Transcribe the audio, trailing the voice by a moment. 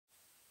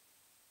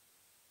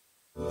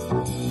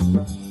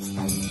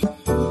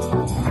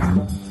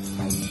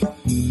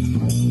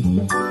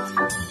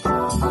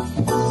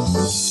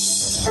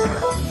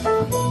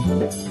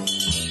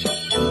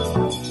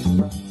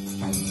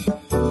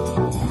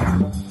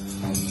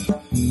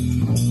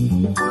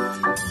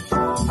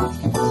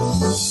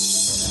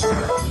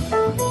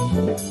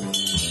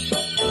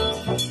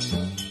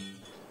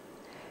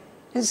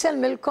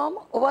Nselmilkom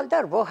u għal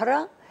darba oħra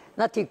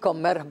natikom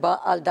merħba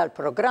għal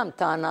dal-programm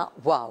tagħna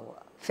Wow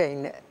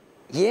fejn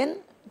jien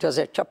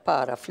Ġosep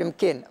Ċappara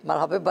flimkien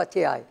mal-ħabiba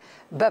tiegħi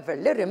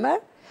Beverley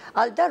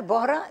għal darba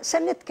oħra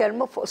se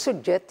nitkellmu fuq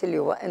suġġett li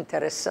huwa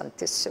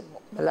interessantissimu.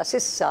 Mela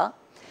sissa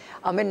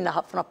għamilna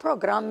ħafna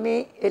programmi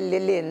illi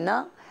lilna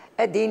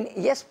qegħdin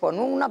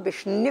jesponuna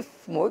biex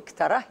nifhmu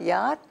iktar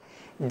aħjar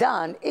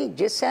dan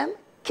il-ġisem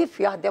kif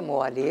jaħdem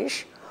u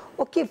għaliex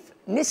u kif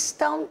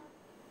nistgħu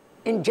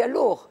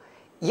inġeluh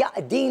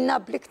jaqdina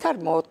bl-iktar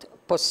mod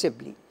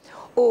possibbli.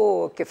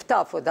 U kif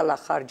tafu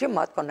dal-aħħar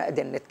ġimgħat konna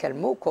qegħdin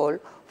nitkellmu wkoll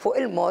fuq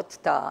il-mod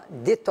ta'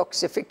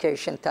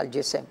 detoxification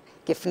tal-ġisem,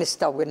 kif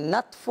nistgħu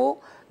innatfu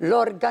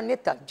l-organi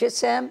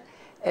tal-ġisem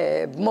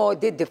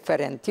b'modi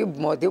differenti u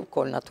b'modi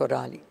wkoll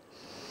naturali.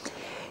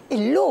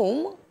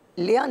 Illum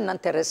li għandna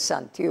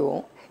interessanti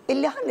hu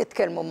illi ħan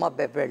nitkellmu ma'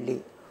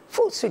 Beverley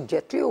fuq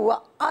suġġett li huwa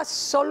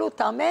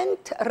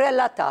assolutament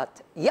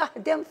relatat,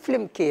 jaħdem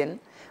flimkien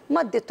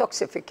ma'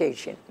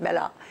 detoxification.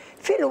 Mela,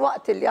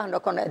 fil-waqt li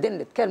aħna konna qegħdin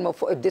nitkellmu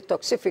fuq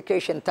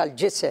id-detoxification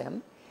tal-ġisem,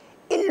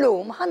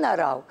 illum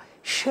ħanaraw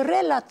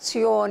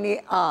x'relazzjoni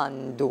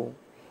għandu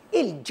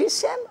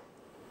il-ġisem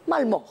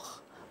mal-moħħ,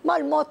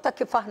 mal-mod ta'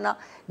 kif aħna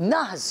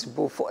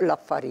naħsbu fuq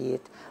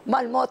l-affarijiet,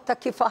 mal-mod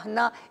ta' kif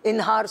aħna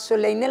inħarsu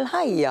lejn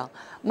il-ħajja,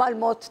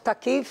 mal-mod ta'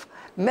 kif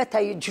meta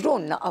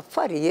jiġrunna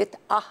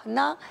affarijiet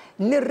aħna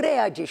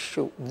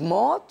nirreaġixxu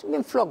b'mod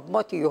minflok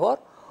b'mod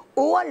ieħor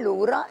u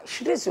allura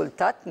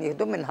x'riżultat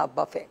nieħdu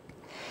minħabba fek.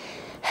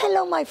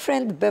 Hello, my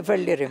friend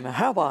Beverley Rimmer.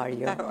 How are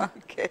you? Oh,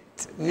 I'm good.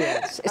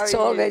 Yes, it's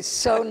always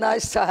so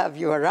nice to have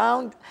you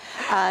around.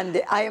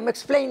 And I am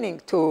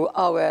explaining to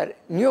our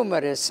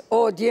numerous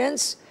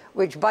audience,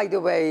 which, by the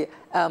way,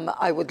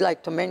 I would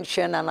like to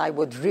mention, and I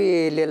would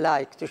really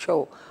like to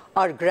show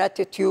our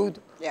gratitude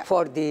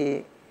for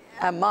the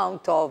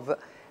amount of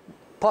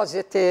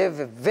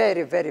positive,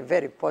 very, very,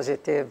 very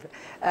positive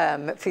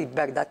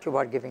feedback that you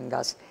are giving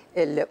us.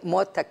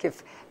 Il-mod ta'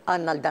 kif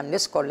għanna l-dan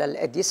niskolla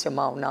l-qed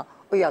jisimawna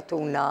u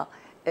jagħtuna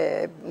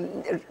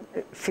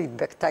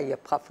feedback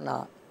tajjeb ħafna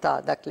ta'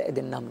 dak li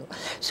qegħdin nagħmlu.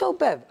 So,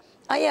 Bev,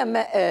 I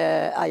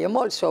am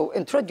also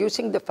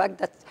introducing the fact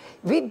that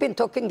we've been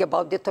talking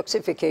about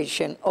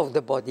detoxification of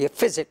the body,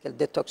 physical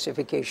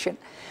detoxification.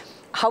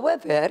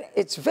 However,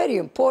 it's very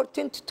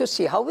important to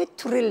see how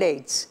it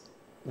relates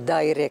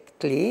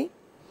directly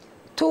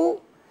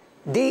to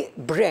the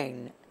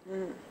brain.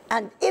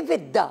 And if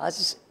it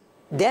does,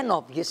 then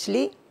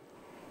obviously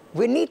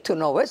we need to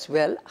know as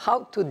well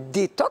how to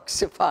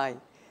detoxify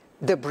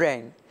the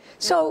brain.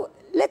 So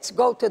let's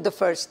go to the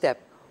first step.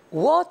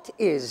 What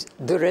is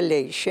the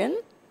relation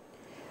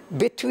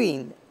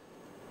between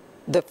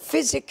the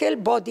physical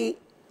body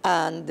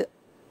and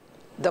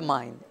the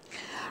mind?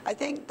 I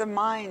think the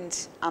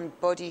mind and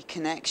body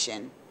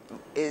connection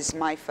is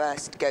my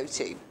first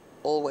go-to,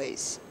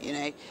 always, you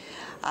know.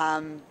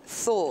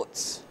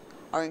 Thoughts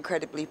are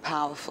incredibly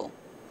powerful,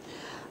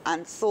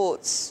 and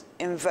thoughts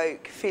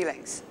invoke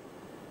feelings,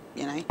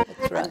 you know.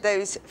 That's right. And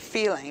those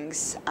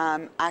feelings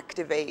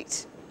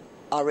activate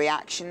our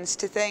reactions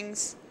to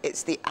things.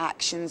 It's the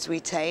actions we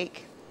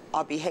take,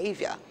 our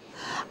behavior.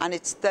 And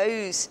it's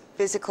those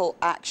physical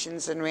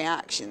actions and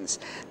reactions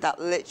that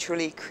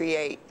literally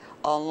create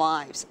our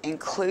lives,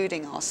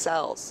 including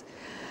ourselves.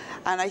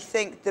 And I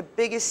think the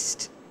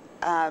biggest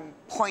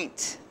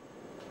point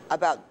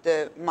about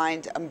the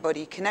mind and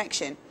body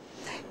connection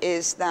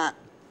is that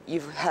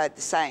you've heard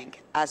the saying,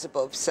 as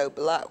above, so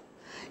below.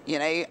 You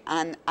know,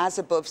 and as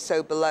above,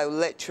 so below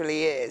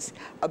literally is,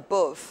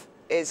 above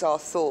is our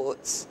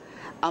thoughts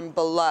and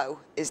below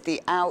is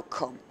the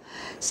outcome.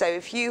 So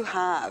if you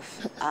have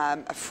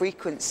a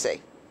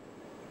frequency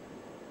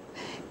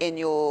in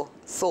your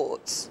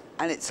thoughts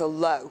and it's a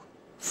low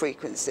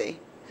frequency,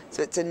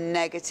 so it's a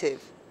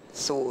negative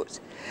thought,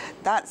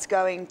 that's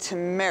going to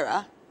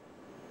mirror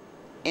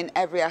in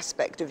every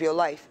aspect of your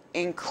life,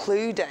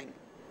 including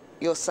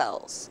your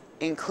cells,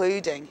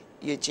 including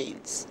your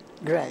genes.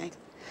 Great. Okay?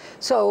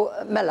 So,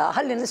 mela,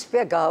 ħalli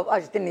nispjegaw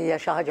għax din hija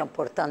xi ħaġa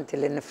importanti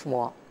li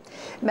nifhmuha.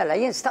 Mela,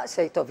 jien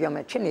staqsejt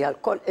ovvjament x'inhi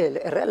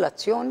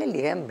l-relazzjoni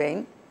li hemm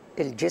bejn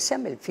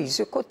il-ġisem,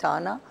 il-fiżiku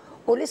tagħna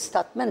u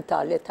l-istat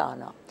mentali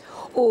tagħna.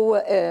 U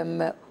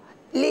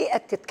li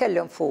qed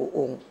titkellem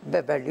fuqu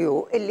Beverley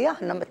illi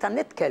aħna meta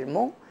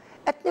nitkellmu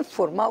qed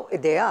niffurmaw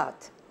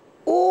ideat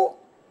u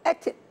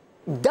qed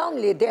dawn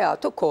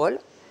l-ideat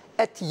ukoll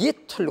qed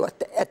jidħlu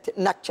qed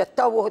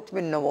naċċettaw wħud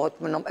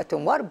minnhom qed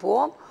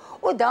inwarbuhom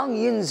u dawn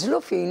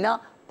jinżlu fina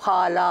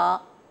bħala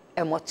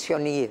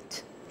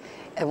emozzjonijiet.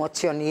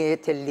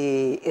 Emozzjonijiet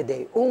li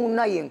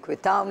idejquna,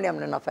 jinkwitawni,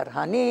 għamluna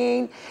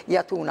ferħanin,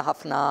 jagħtuna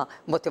ħafna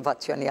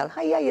motivazzjoni għal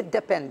ħajja,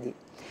 jiddependi.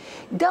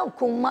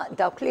 Dawk huma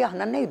dawk li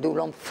aħna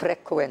ngħidulhom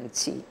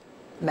frekwenzi.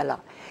 Mela,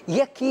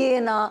 jekk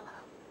jiena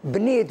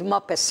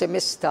bniedma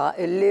pessimista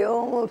illi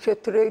xi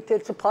trid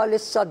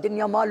bħalissa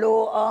d-dinja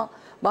magħluqa,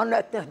 ma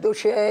qed neħdu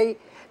xejn,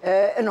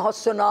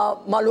 inħossuna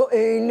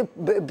magħluqin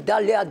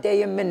b'dan li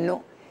għaddejjin minnu,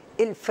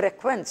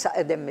 il-frekwenza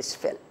qegħdin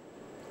misfel.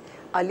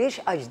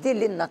 Għaliex għax din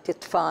l-inna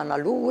titfana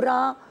lura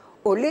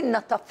u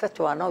l-inna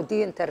taffetwana u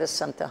di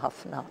interessanti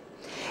ħafna.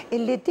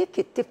 Illi dik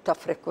it-tip ta'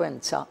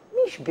 frekwenza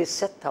mhix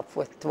biss se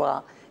taffettwa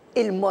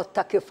il-mod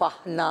ta' kif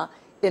aħna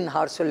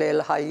inħarsu lejn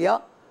il-ħajja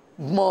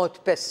b'mod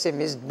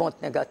pessimist,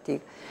 b'mod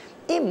negattiv,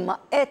 imma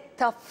qed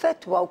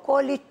taffettwa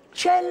wkoll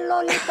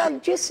iċ-ċelloli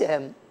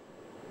tal-ġisem.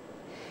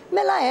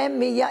 Mela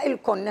hemm hija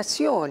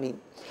il-konnessjoni.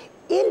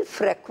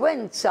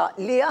 Il-frekwenza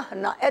li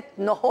aħna qed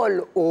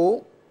noħolqu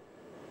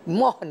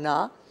moħħna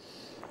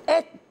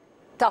qed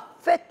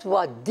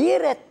taffettwa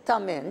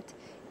direttament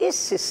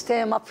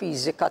is-sistema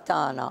fiżika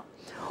tagħna.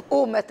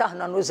 U meta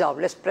aħna nużaw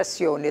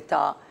l-espressjoni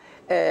ta'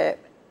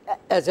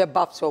 as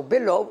above so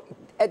below,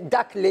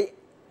 dak li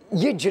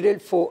jiġri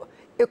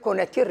l-fuq ikun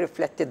qed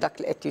jirrifletti dak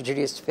li qed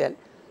jiġri isfel.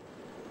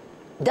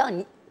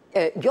 Dan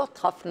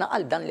jgħod ħafna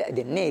għal dan li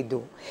qegħdin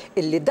ngħidu,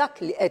 illi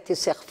dak li qed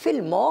iseħħ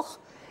fil-moħħ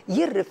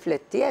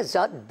jirrifletti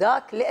eżatt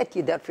dak li qed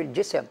jidher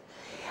fil-ġisem.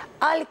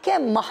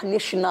 Għalkemm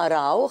maħniex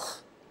narawh,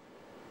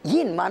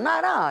 jien ma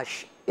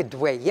narax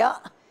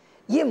id-dwejjaq,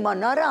 jien ma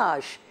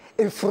narax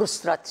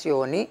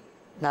il-frustrazzjoni,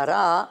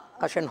 nara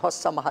għax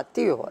inħossa ma' ħadd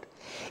ieħor.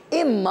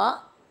 Imma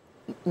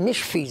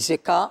mhix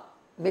fiżika,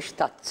 mhix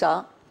tazza,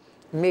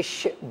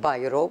 mhix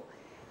bajro,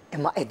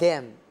 imma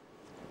qedem.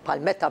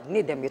 Bħal meta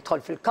bniedem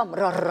jidħol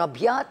fil-kamra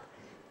rrabjat,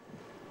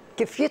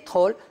 kif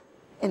jidħol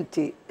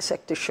inti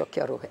sek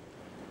tixxokkja ruħek.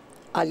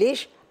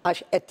 Għaliex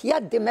għax qed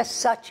jgħaddi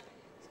messaġġ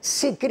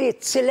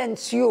sigriet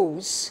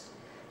silenzjuż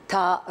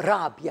ta'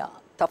 rabja,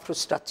 ta'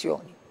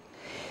 frustrazzjoni.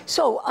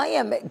 So I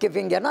am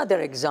giving another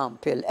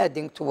example,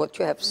 adding to what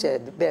you have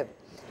said, Bev.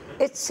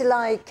 It's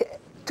like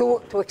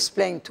to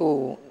explain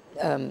to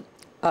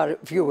our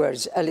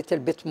viewers a little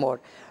bit more.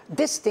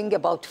 This thing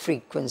about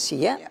frequency,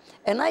 yeah?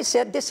 And I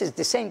said this is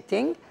the same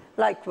thing,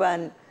 like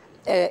when,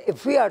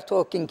 if we are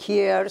talking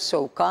here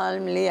so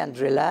calmly and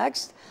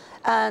relaxed,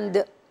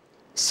 and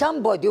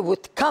somebody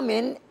would come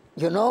in,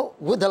 you know,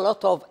 with a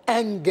lot of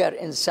anger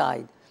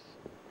inside.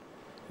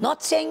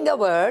 Not saying a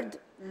word,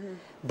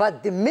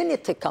 but the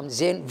minute it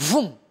comes in,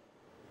 boom,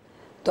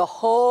 the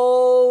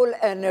whole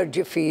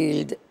energy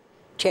field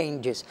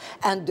changes.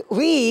 And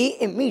we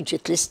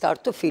immediately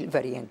start to feel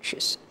very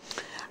anxious.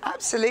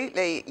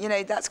 Absolutely. You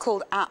know, that's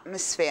called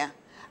atmosphere.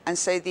 And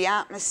so the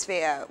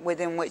atmosphere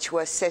within which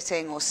we're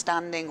sitting or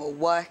standing or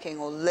working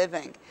or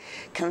living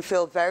can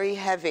feel very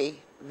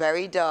heavy,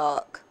 very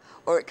dark,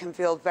 or it can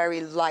feel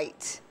very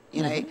light,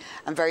 you know,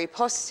 and very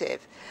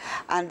positive.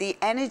 And the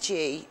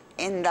energy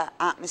in that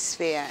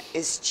atmosphere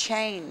is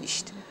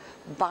changed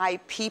by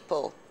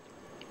people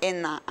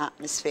in that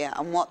atmosphere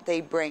and what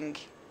they bring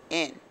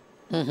in.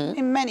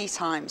 In many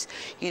times,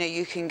 you know,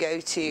 you can go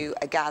to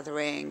a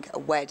gathering, a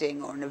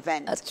wedding or an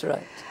event. That's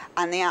right.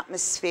 And the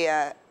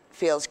atmosphere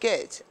feels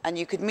good. And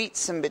you could meet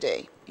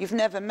somebody, you've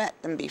never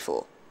met them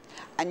before.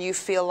 And you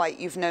feel like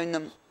you've known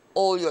them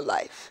all your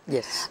life.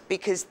 Yes.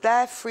 Because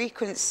their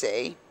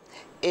frequency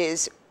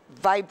is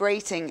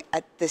vibrating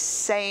at the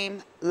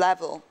same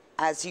level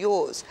as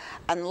yours.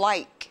 And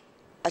like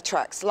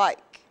attracts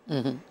like,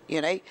 you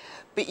know.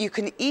 But you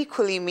can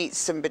equally meet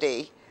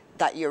somebody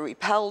that you're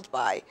repelled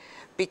by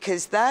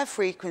because their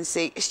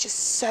frequency is just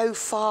so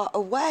far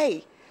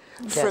away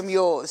from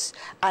yours.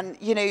 And,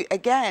 you know,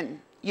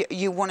 again,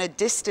 you want to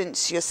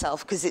distance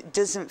yourself because it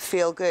doesn't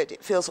feel good.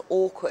 It feels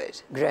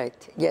awkward.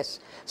 Great, yes.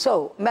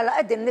 So, mela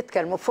qegħdin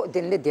nitkellmu fuq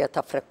din l-idea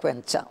ta'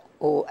 frekwenza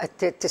u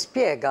qed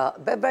tispjega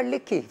Beverley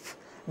kif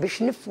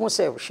biex nifhmu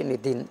sew x'inhi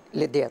din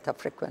l-idea ta'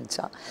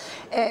 frekwenza.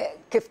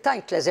 Kif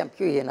tajt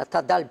l-eżempju jiena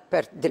ta'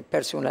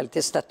 dil-persuna li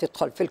tista'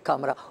 tidħol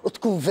fil-kamra u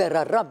tkun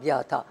vera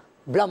rrabjata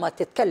bla ma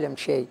titkellem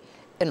xejn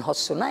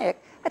inħossuna hekk,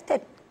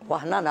 qed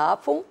waħna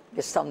nafu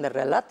nistgħu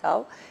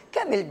nirrelataw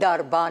kemm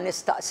il-darba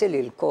nistaqsi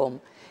lilkom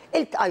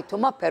iltqajtu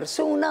ma'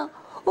 persuna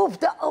u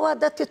f'daqqa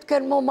waħda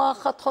titkellmu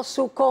magħha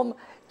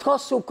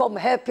tħossukom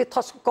happy,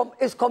 tħossukom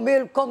iskom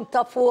ilkom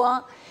tafuha.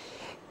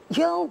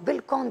 Jew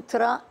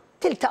bil-kontra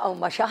tiltaqgħu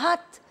ma' xi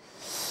ħadd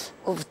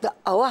u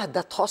f'daqqa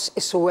waħda tħoss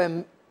isu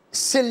hemm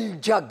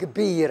silġa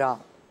kbira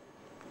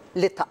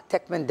li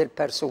taqtek minn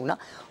dil-persuna.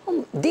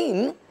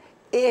 Din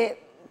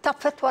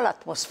taffettwa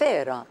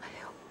l-atmosfera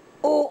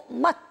u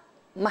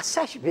ma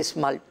sax biss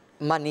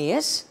ma'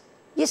 nies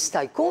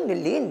jista' jkun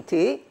li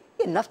inti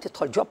jinnaf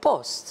tidħol ġo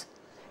post.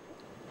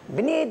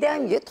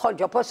 Bniedem jidħol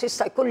ġo post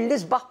jista' jkun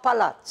l-isbaħ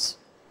palazz.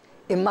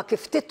 Imma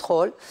kif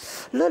tidħol,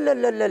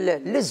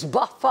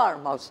 l-isbaħ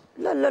farmhouse,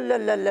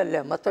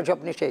 ma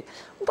toġobni xejn.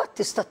 Mbagħad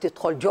tista'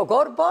 tidħol ġo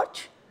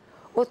gorboġ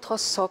u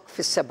tħossok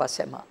fis-seba'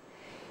 sema.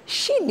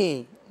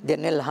 X'inhi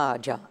din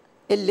il-ħaġa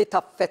illi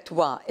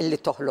taffettwa illi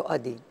toħloq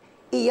din?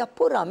 Hija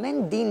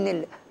purament din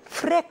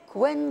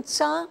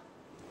il-frekwenza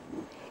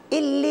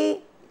illi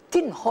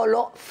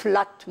tinħoloq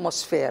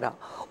fl-atmosfera.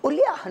 U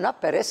li aħna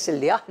peress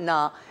li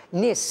aħna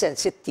nies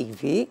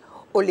sensittivi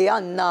u li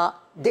għandna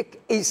dik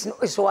isu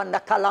għandna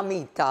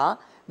kalamita,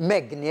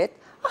 magnet,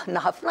 aħna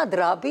ħafna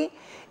drabi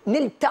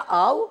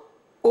niltaqgħu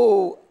u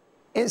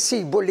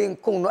insibu li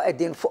nkunu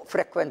qegħdin fuq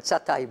frekwenza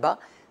tajba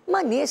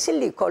ma' nies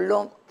li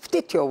jkollhom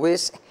ftit jew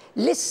wisq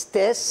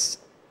l-istess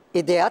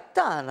ideat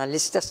tagħna,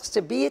 l-istess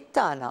ħsibijiet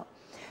tagħna.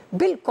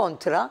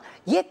 Bil-kontra,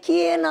 jekk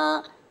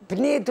jiena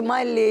bniedma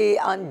li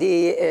għandi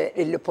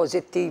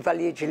l-pożittiva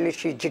li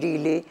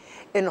jiġrili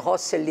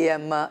inħoss li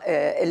hemm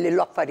li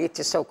l-affarijiet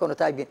jistgħu jkunu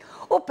tajbin.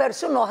 U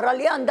persuna oħra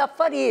li għandha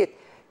affarijiet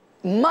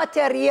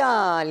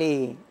materjali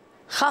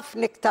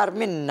ħafna iktar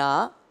minna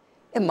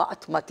imma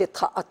qatt ma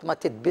titħaq, qatt ma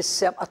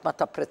titbissem, qatt ma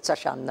tapprezza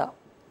x'għandha.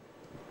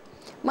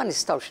 Ma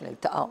nistgħux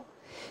niltaqgħu.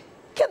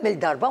 Kemm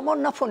il-darba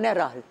morna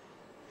funeral.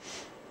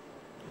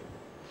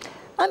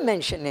 I'm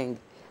mentioning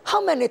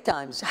how many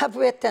times have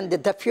we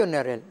attended the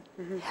funeral?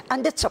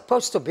 And it's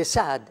supposed to be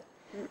sad.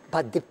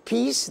 But the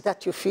peace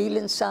that you feel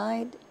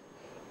inside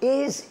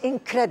is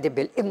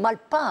incredible. Imma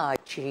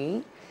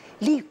l-paċi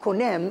li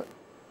jkun hemm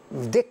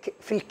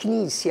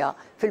fil-knisja,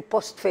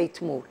 fil-post fejn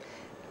tmur.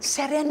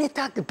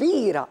 Serenità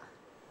kbira.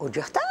 U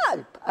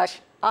ġeħtalb, għax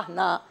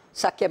aħna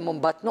sakemm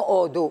mbagħad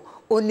noqogħdu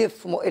u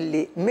nifhmu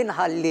illi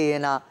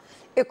minħallina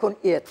ikun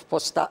qiegħed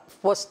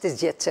f'post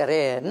iżjed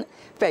seren,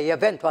 fejn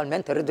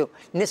eventwalment irridu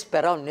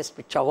nisperaw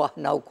nispiċċaw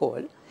aħna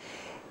wkoll.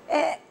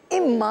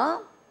 Imma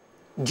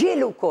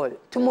ġielu wkoll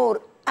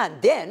tmur,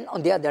 and then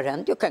on the other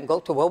hand you can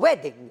go to a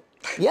wedding,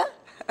 yeah?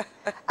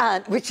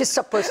 And which is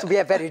supposed to be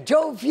a very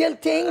jovial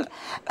thing,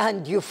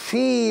 and you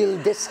feel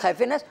this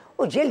heaviness.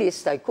 U ġieli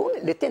jista'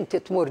 jkun li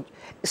tinti tmur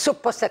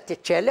suppost qed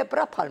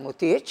tiċċelebra bħal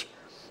mutiċ,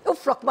 u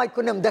flok ma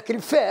jkun hemm dak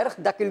il-ferħ,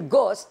 dak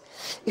il-gost,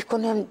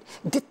 jkun hemm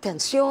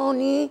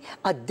dit-tensjoni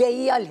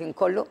għaddejja l-ħin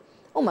kollu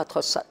u ma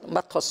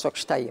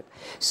tħossokx tajjeb.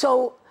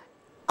 So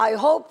I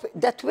hope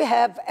that we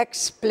have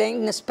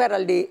explained, nispera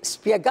li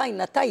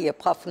spjegajna tajjeb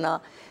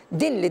ħafna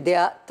din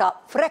l-idea ta'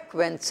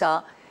 frekwenza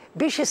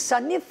biex issa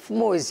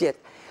nifhmu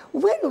iżjed.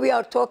 When we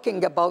are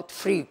talking about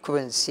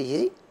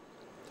frequency,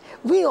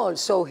 we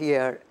also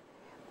hear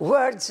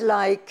words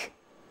like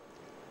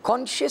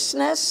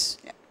consciousness,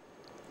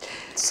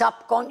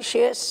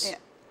 subconscious,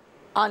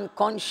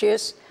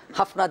 unconscious.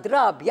 Ħafna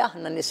drabi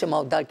aħna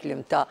nisimgħu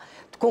dal-klim ta'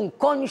 tkun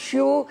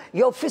konxju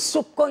jew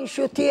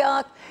fis-subconscious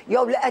tiegħek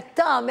jew li qed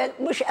tagħmel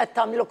mhux qed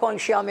tagħmlu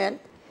konxjament.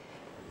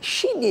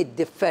 X'inhi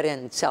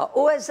d-differenza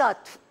u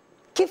eżatt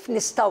kif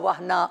nistgħu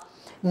aħna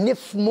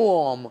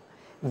nifhmuhom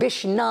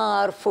biex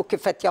narfu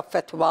kif qed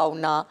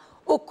jaffettwawna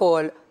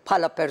wkoll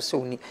bħala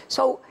persuni.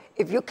 So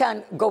if you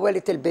can go a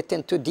little bit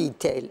into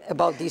detail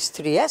about these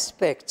three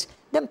aspects,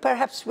 then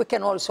perhaps we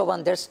can also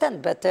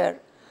understand better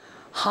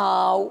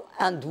how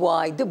and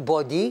why the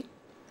body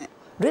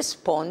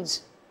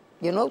responds,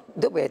 you know,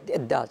 the way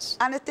it does.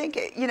 And I think,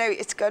 you know,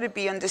 it's got to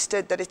be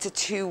understood that it's a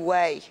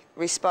two-way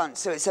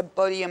response. So it's a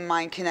body and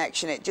mind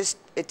connection.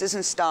 It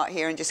doesn't start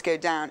here and just go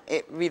down.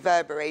 It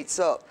reverberates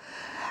up.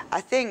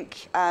 I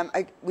think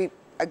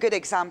a good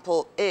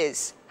example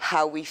is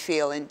how we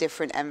feel in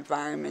different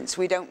environments.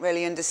 We don't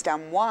really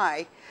understand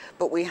why,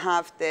 but we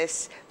have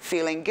this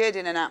feeling good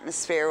in an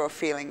atmosphere or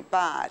feeling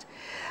bad.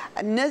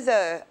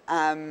 Another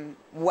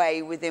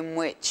way within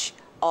which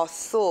our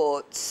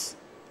thoughts,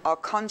 our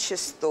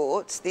conscious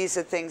thoughts, these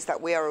are things that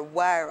we are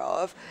aware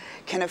of,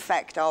 can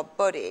affect our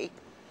body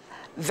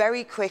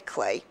very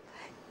quickly.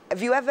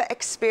 Have you ever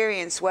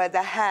experienced where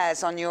the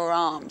hairs on your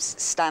arms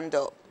stand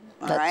up?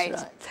 All right.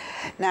 That's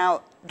right.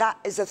 Now, that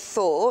is a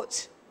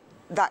thought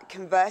that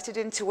converted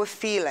into a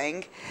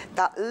feeling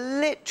that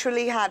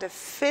literally had a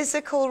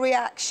physical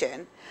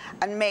reaction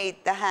and made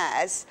the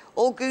hairs,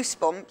 all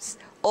goosebumps,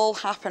 all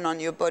happen on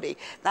your body.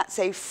 That's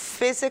a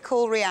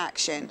physical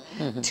reaction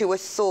to a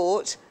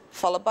thought,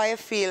 followed by a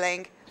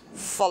feeling,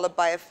 followed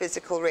by a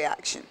physical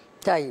reaction.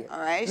 Tajjeb. All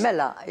right?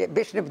 Mela,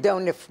 biex nibdew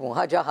nifhmu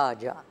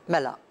ħaġa.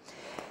 Mela.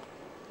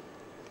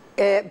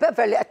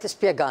 Beverley qed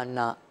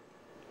tispjegalna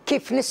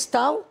kif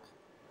nistgħu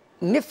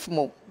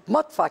nifhmu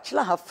b'mod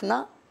faċli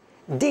ħafna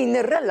din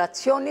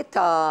ir-relazzjoni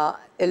ta'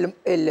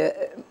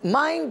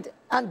 il-mind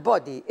and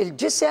body,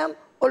 il-ġisem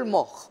u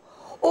l-moħħ.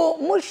 U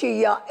mhux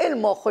hija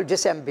il-moħħ u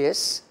l-ġisem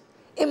biss,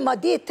 imma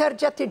di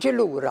terġa' tiġi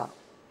lura.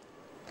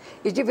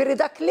 Jiġifieri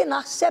dak li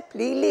naħseb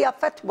li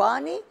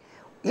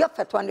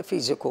jaffettwani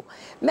fiżiku.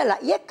 Mela,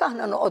 jekk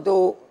aħna noqogħdu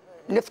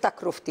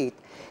niftakru ftit,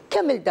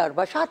 kemm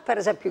il-darba xi ħadd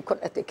pereżempju jkun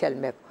qed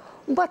ikellmek,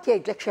 mbagħad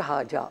jgħidlek xi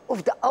ħaġa u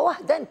f'daqqa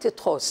waħda inti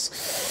tħoss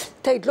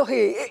tgħidlu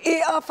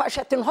ieqaf għax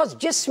qed inħoss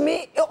ġismi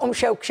iqum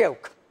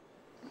xewk.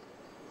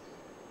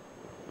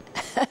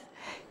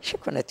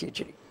 X'ikun qed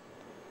jiġri?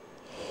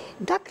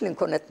 Dak li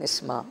nkun qed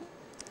nisma'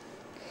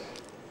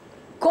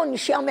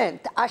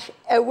 konxjament għax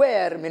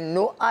aware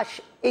minnu għax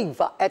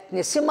iva qed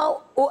nisimgħu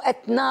u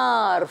qed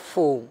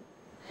narfu.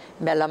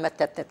 Mela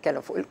meta qed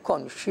nitkellem fuq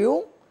il-konxju,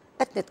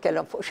 qed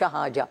nitkellem fuq xi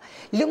ħaġa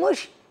li mhux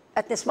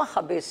qed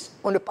nismagħha biss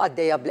u nibqa'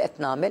 għaddejja bli qed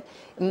nagħmel,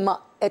 imma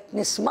qed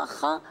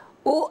nismagħha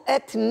u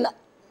qed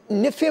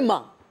nifhimha.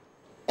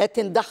 qed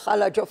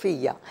indaħħalha ġo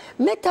fija.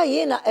 Meta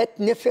jiena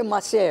qed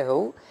nifhimha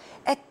sew,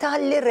 qed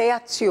tagħli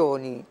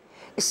reazzjoni.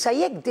 Issa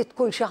jekk di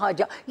tkun xi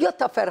ħaġa jew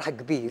ta' ferħ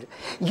kbir,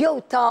 jew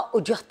ta'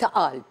 uġigħ ta'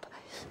 qalb.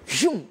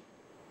 Ġum,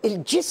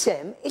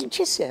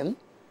 il-ġisem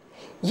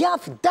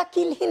jaf dak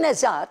il-ħin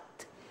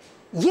eżatt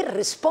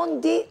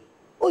jirrispondi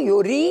u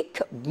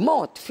jurik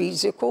b'mod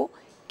fiżiku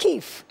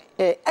kif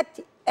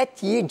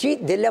qed jiġi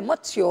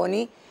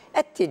dil-emozzjoni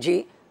qed tiġi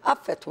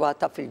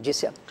affettwata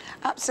fil-ġisem.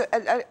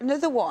 Absolutely.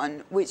 Another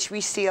one which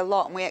we see a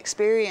lot and we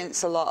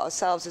experience a lot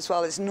ourselves as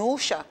well is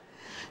nausea.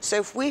 So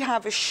if we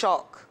have a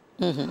shock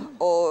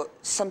or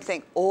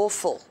something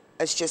awful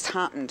has just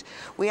happened,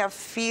 we have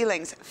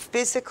feelings,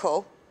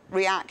 physical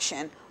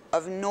reaction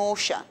of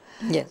nausea.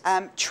 Yes.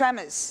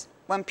 Tremors,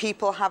 when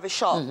people have a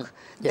shock,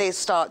 they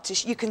start to,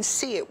 you can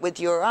see it with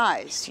your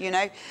eyes, you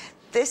know.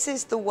 This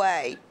is the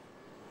way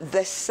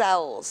the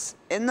cells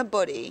in the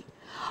body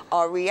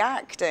are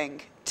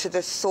reacting to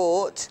the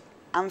thought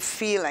and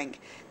feeling.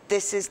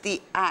 This is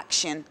the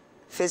action,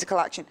 physical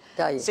action.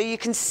 So you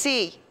can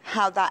see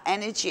how that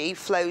energy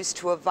flows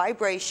to a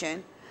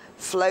vibration,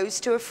 flows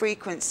to a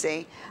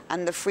frequency,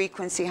 and the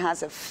frequency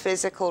has a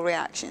physical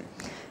reaction.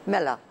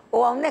 Mela,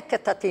 u hawnhekk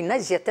qed tagħtina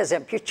iżjed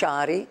eżempju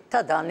ċari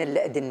ta' dan illi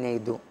qegħdin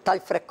ngħidu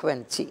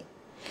tal-frekwenzi.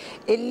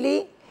 Illi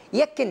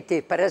jekk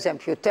inti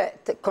pereżempju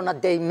tkun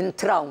għaddej minn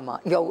trauma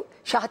jew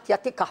xi ħadd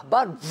jagħtik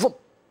aħbar vum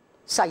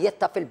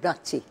sajjetta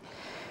fil-bnazzi.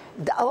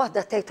 Daqqa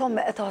waħda tgħid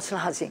qed ħossna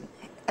ħażin,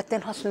 qed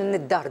inħossni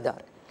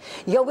niddardar.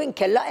 Jew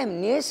inkella hemm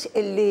nies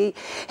illi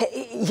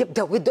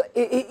jibdew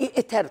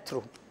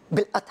itertru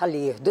bil-qata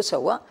li jieħdu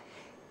sewwa.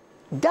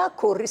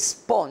 Dak hu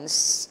rispons,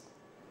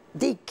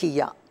 dik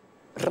hija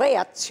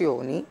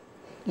reazzjoni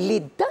li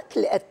dak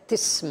li qed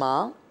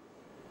tisma'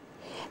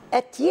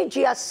 qed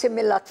jiġi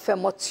assimilat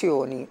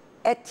f'emozzjoni,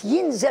 qed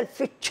jinżel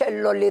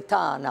fiċ-ċelloli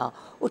tagħna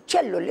u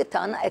ċ-ċelloli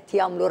tagħna qed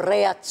jagħmlu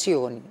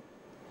reazzjoni.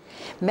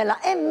 Mela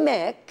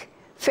hemmhekk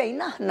fejn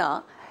aħna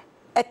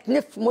qed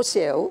nifhmu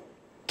sew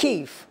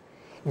kif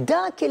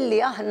dak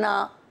illi aħna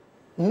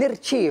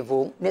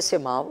nirċievu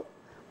nisimgħu,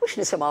 mhux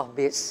nisimgħu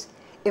biss,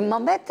 imma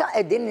meta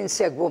qegħdin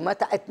ninsegwu,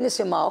 meta qed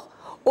nisimgħu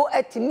u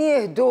qed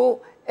nieħdu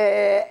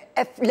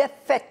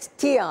l-effett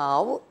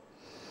tiegħu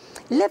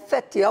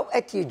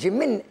qed jiġi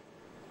minn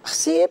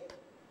ħsieb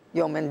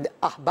jew minn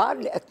aħbar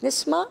li qed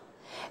nisma'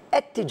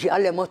 qed tiġi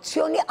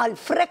għall-emozzjoni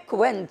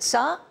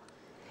għall-frekwenza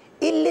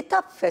illi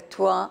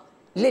taffettwa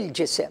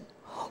lill-ġisem.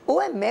 U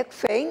hemmhekk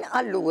fejn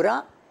allura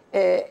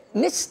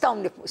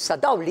nistgħu sa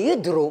daw li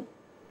jidhru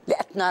li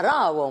qed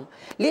narawhom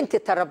li inti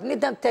tara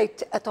bniedem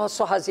tgħid qed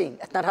iħossu ħażin,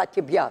 qed nara ħadd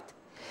jibjat.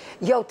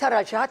 Jew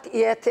tara xi ħadd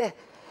qiegħed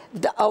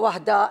daqqa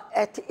waħda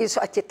qed qisu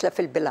qed jitlef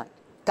il-bilanċ.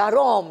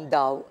 Tarhom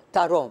daw,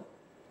 tarhom.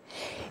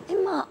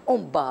 Imma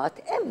mbagħad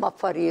hemm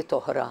affarijiet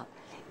oħra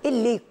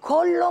illi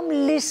jkollhom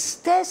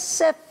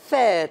l-istess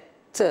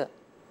effett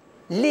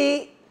li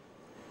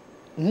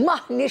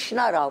maħniex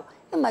naraw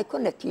imma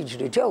jkun qed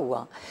jiġri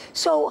ġewwa.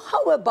 So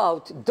how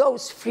about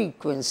those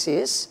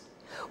frequencies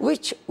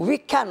which we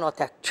cannot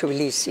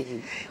actually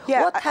see?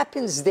 Yeah, What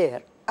happens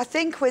there? I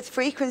think with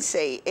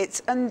frequency,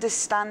 it's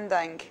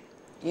understanding,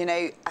 you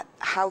know,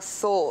 how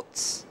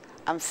thoughts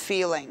and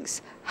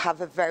feelings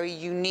have a very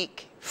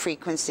unique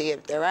frequency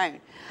of their own.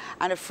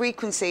 And a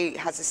frequency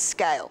has a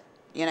scale,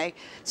 you know.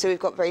 So we've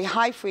got very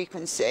high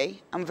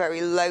frequency and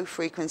very low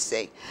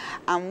frequency.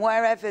 And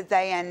wherever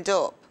they end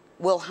up,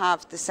 will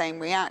have the same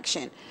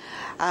reaction.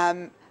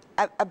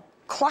 A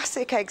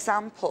classic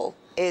example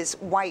is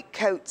white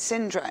coat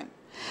syndrome.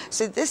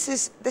 So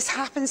this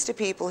happens to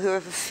people who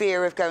have a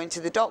fear of going to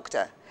the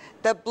doctor.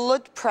 Their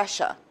blood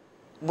pressure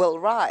will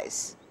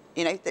rise.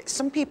 You know,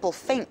 some people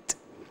faint.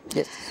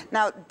 Yes.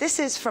 Now, this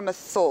is from a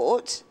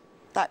thought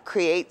that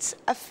creates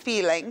a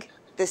feeling,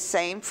 the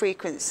same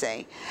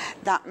frequency,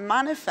 that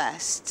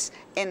manifests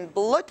in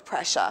blood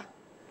pressure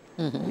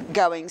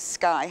going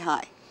sky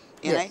high.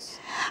 You know?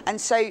 And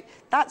so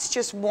that's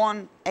just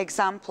one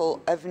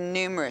example of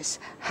numerous,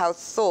 how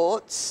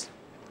thoughts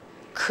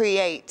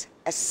create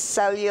a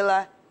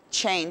cellular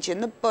change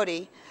in the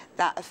body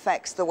that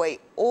affects the way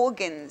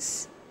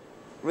organs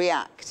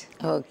react.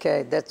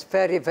 Okay, that's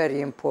very,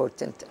 very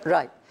important.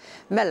 Right.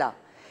 Mela,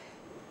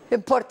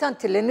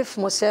 importanti li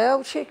nifhmu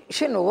sew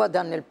x'inhu huwa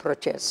dan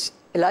il-proċess.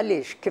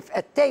 Għaliex kif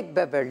qed tgħid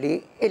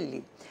Beverley illi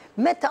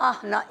meta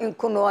aħna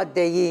nkunu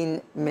għaddejjin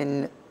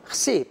minn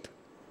ħsieb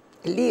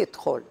li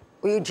jidħol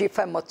u jiġi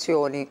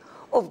f'emozzjoni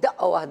u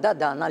f'daqqa waħda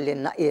dana li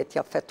naqiet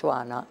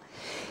jaffettwana,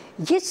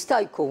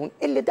 jista' jkun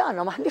illi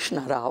dana maħniex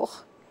narawh,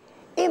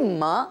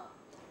 imma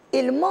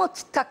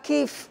il-mod ta'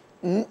 kif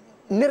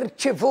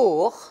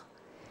nirċivuh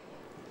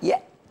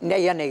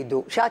nejja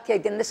ngħidu, x'għad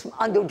jgħid in-nies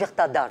għandu ġieħ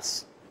ta' dars,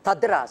 ta'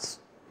 dras.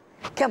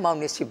 Kemm hawn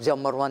nies jibżgħu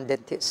marru għand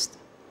dentist?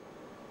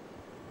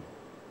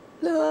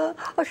 La,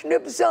 għax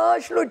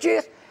nibżgħax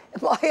l-ġieħ,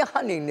 ma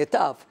ħanini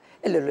taf,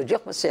 illi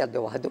l-ġieħ ma se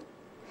jgħaddi waħdu.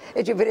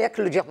 Ġifieri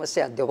jekk l-ġieħ ma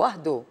se jgħaddi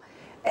waħdu,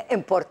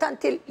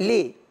 importanti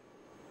li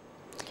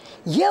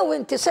jew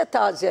inti se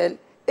tagħżel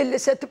illi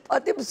se tibqa'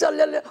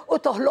 tibżal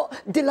u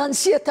toħloq din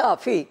l-ansjetà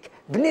fik,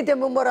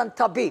 bniedem imur għand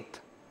tabib.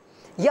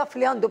 jaf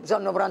li għandu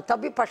bżonn numran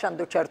tabib għax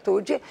għandu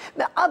ċertuġi,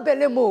 ma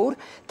qabel imur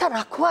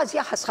tara kważi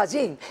jaħas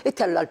ħażin,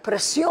 itella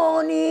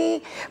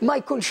l-pressjoni, ma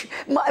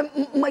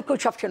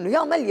jkunx jaf x'inhu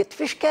jagħmel,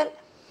 jitfixkel.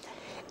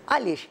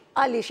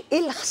 Għaliex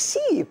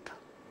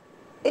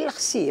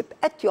il-ħsieb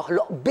qed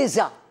joħloq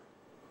biża'.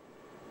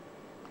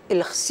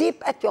 Il-ħsieb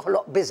qed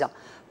joħloq biża'.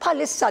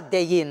 Bħalissa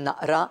għaddejjin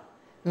naqra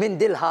minn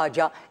dil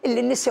ħaġa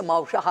illi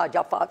nisimgħu xi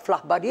ħaġa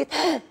fl-aħbarijiet,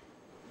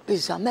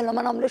 biża' mela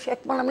ma nagħmlux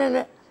hekk, ma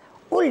nagħmlux.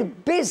 U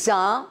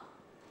l-biża'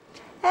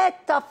 qed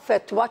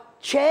taffettwa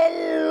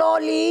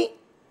ċelloli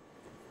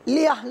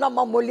li aħna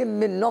magħmulin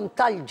minnhom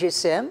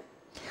tal-ġisem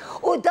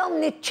u dawn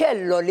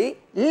iċ-ċelloli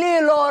li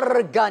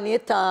l-organi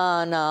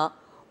tagħna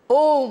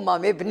huma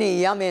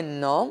mibnija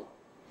minnhom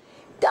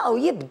daw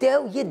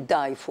jibdew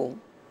jiddajfu.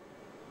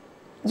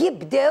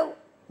 Jibdew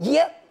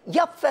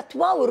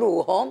jaffettwaw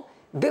ruhom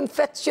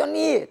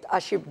b'infezzjonijiet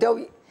għax jibdew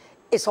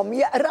ishom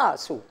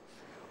jeqrasu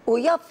u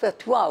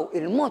jaffettwaw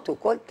il-mod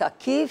ukoll ta'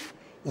 kif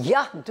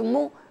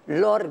jaħdmu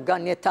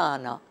l-organi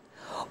tagħna.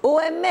 U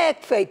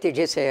hemmhekk fejn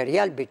tiġi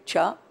serja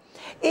l-biċċa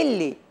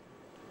illi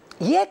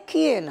jekk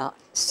jiena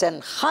se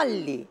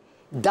nħalli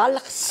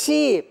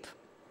dal-ħsieb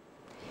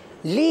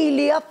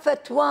li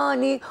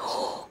jaffettwani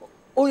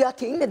u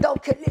jagħtini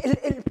dawk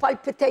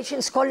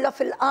il-palpitations kollha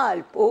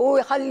fil-qalb u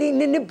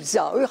jħallini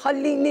nibża u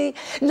jħallini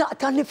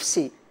naqta'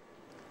 nifsi.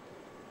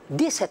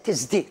 Di se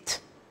tiżdied.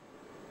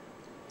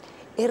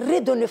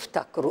 Irridu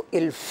niftakru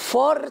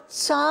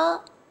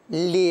il-forza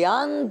li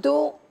għandu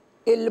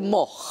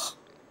il-moħħ.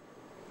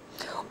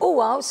 U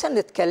għaw se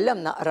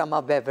nitkellem naqra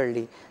ma'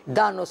 Beverley.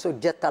 Dan hu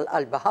suġġett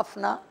tal-qalba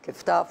ħafna,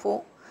 kif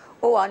tafu,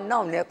 u għandna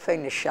hawnhekk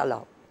fejn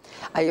nixxalaw.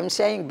 I am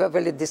saying,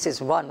 Beverley, this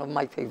is one of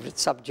my favorite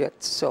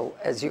subjects, so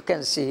as you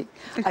can see,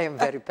 I am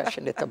very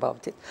passionate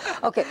about it.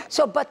 Okay,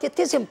 so, but it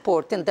is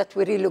important that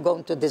we really go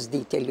into this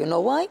detail. You know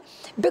why?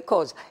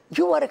 Because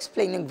you are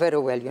explaining very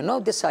well, you know,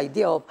 this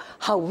idea of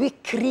how we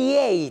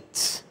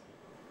create,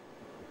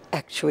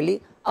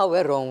 actually,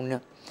 our own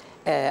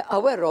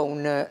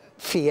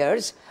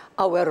fears,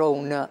 our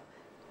own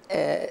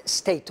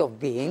state of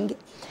being.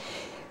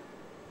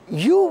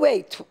 You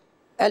wait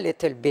a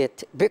little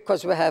bit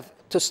because we have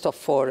to stop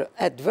for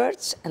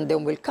adverts and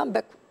then we'll come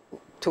back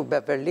to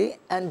Beverley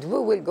and we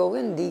will go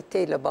in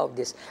detail about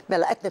this.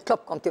 Mela qed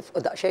nitlobkom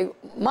tifqu daqsxejn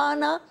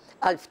magħna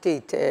għal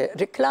ftit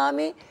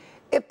riklami,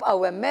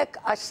 ibqgħu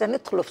hemmhekk għax se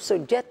nidħlu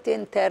f'suġġett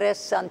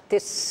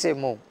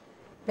interessantissimu.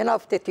 Jiena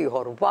ftit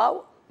ieħor wow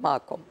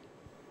magħkom.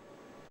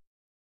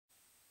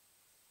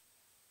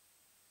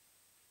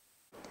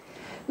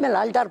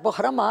 Mela għal darba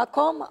oħra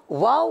magħkom,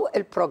 wow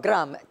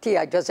il-programm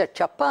tiegħi Ġożett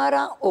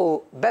Ċappara u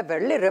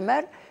Beverley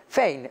Rimmer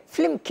fejn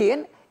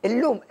flimkien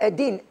illum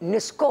qegħdin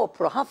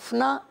niskopru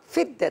ħafna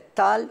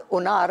fid-dettall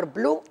u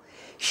narblu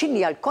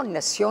x'inhi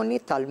l-konnessjoni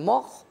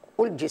tal-moħħ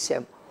u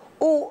l-ġisem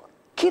u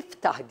kif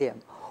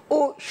taħdem u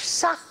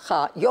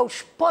x'saħħa jew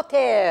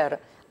x'poter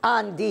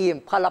għandi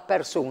jien bħala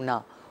persuna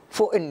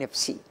fuq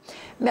in-nifsi.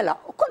 Mela,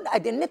 konna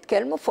qegħdin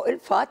nitkellmu fuq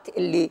il-fatt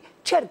illi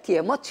ċerti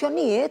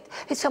emozzjonijiet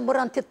isemmu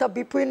ranti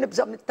tabib u jien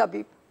nibża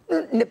mit-tabib.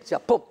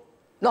 Nibża, pum,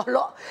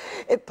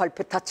 noħloq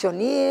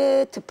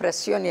palpitazzjonijiet,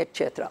 pressjoni,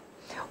 eccetera.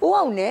 U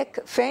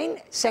hawnhekk fejn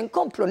se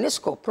nkomplu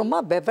niskopru ma'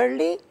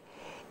 Beverley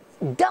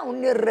dawn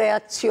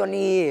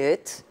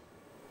ir-reazzjonijiet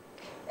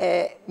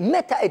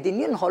meta qegħdin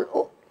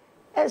jinħolqu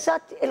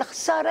eżatt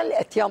il-ħsara li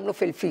qed jagħmlu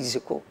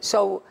fil-fiżiku.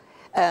 So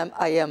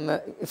I am,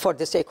 for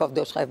the sake of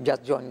those who have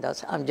just joined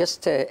us, I'm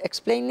just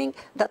explaining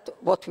that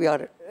what we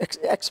are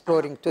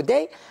exploring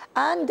today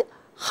and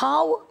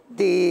how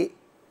the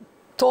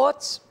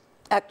thoughts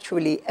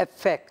actually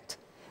affect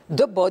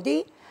the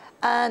body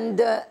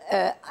and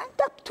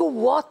up to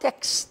what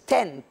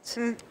extent?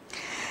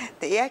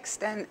 The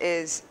extent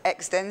is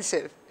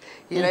extensive.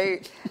 You know,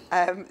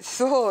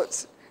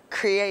 thoughts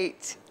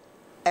create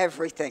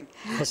everything.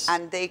 Yes.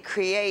 And they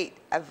create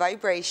a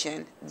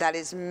vibration that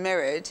is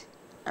mirrored,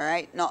 all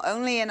right, not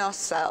only in our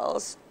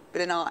cells,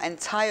 but in our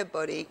entire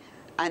body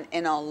and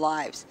in our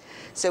lives.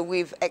 So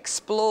we've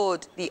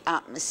explored the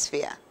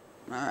atmosphere,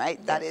 all right?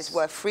 Yes. That is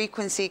where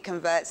frequency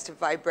converts to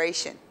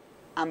vibration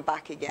and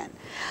back again.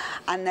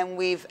 And then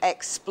we've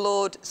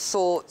explored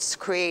thoughts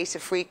create a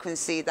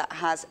frequency that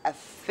has a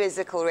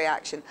physical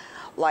reaction,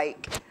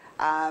 like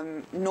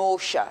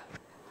nausea,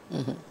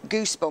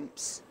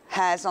 goosebumps,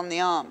 hairs on the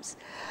arms.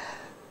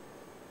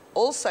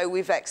 Also,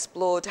 we've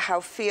explored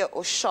how fear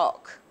or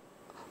shock,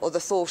 or the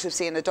thought of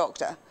seeing a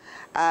doctor,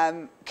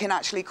 can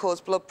actually cause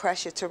blood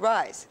pressure to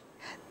rise.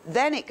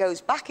 Then it goes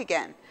back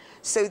again.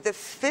 So the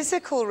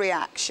physical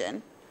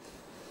reaction,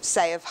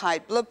 say of high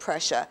blood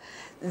pressure,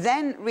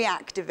 then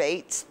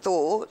reactivates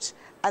thought,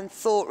 and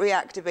thought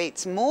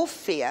reactivates more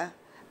fear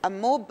and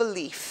more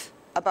belief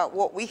about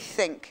what we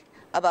think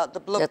about the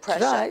blood pressure.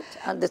 That's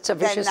right, and it's a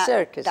vicious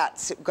circle.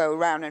 That's go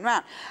round and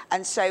round.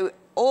 And so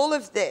all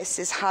of this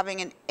is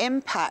having an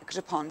impact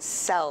upon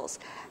cells.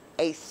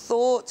 A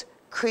thought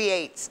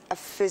creates a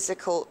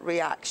physical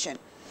reaction.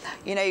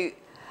 You know,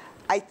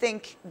 I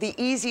think the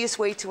easiest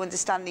way to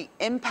understand the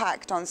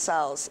impact on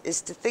cells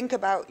is to think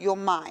about your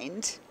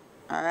mind,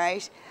 all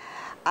right,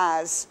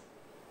 as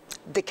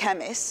the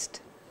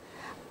chemist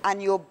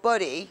and your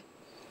body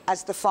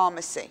as the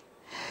pharmacy.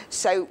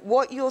 So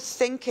what you're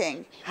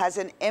thinking has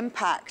an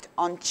impact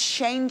on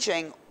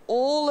changing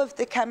all of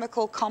the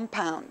chemical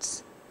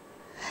compounds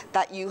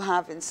that you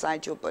have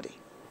inside your body,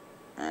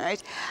 all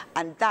right?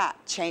 And that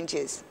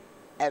changes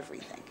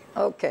everything.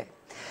 Okay.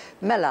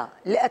 Mela,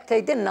 li qed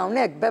tgħidilna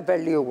hawnhekk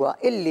Beverley huwa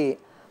illi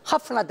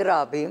ħafna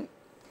drabi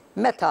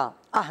meta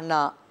aħna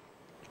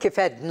kif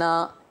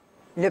edna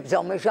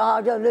nibżgħu minn xi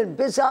ħaġa li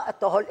l-biża'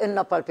 qed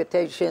toħolqilna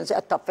palpitations,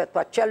 qed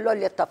taffettwa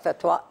ċ-ċelloli, qed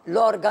taffettwa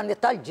l-organi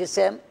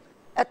tal-ġisem,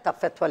 qed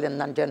taffettwa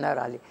lilna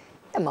ġenerali.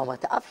 Imma ma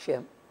taqafx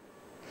hemm.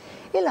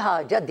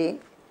 Il-ħaġa din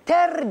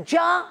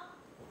terġa'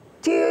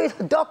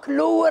 tieħdok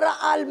lura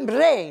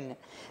għall-brain.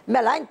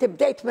 Mela inti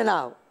bdejt minn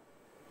hawn.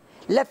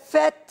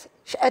 L-effett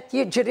x'qed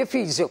jiġri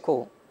fiżiku.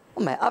 U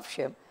ma jaqafx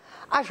hemm.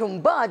 Għax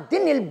imbagħad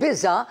din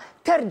il-biża'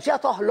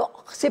 terġa'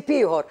 toħloq ħsieb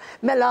ieħor.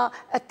 Mela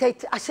qed tgħid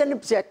għax se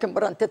nibżgħek kemm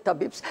marant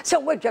it-tabib, se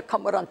nweġġek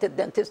kemm marant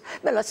id-dentist,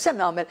 mela se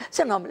nagħmel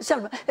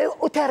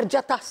u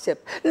terġa' taħseb.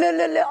 Le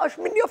għax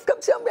min jaf kemm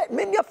se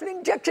min jaf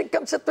l-injection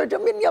kemm se tweġġa',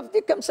 min jaf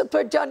dik kemm se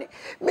tweġġani,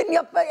 min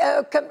jaf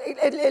kemm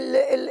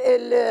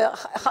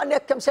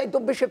il-ħanek kemm se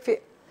jdub biex ifiq.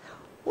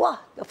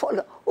 Waħda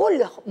fuq u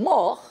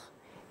l-moħħ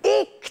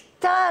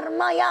iktar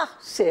ma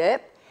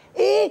jaħseb,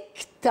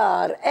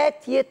 iktar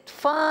qed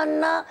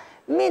jitfanna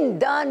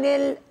minn dan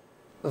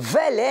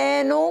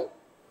il-velenu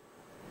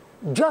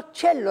ġo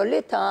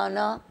ċelloli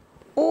tagħna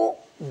u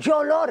ġo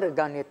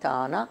l-organi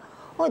tagħna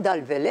u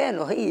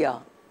dal-velenu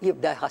hija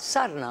jibda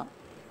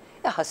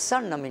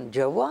jħassarna minn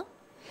ġewwa,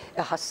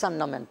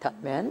 jħassarna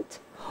mentalment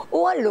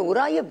u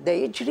allura jibda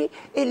jiġri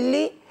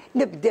illi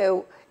nibdew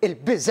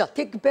il-biża'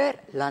 tikber,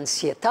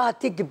 l-ansjetà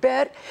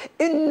tikber,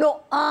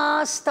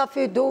 in-nuqqas ta'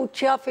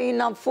 fiduċja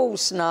fina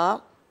nfusna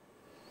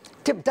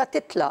tibda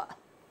titlaq.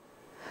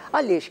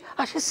 Għaliex,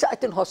 għax issa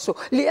qed inħossu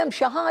li hemm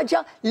xi ħaġa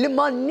li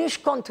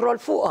m'għandniex kontroll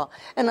fuqha.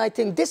 And I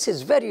think this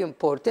is very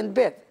important,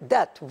 Bev,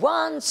 that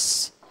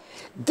once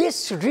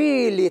this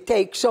really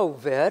takes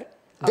over,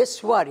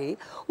 this worry,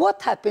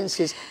 what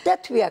happens is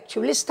that we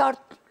actually start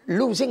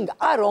losing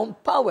our own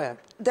power.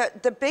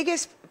 The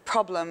biggest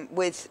problem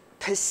with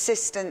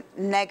persistent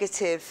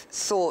negative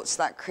thoughts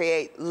that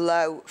create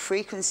low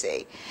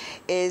frequency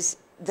is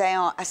they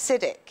are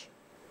acidic.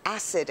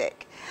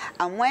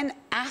 And when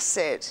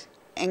acid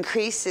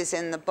increases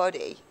in the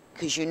body,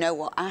 because you know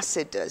what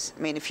acid does.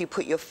 I mean, if you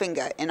put your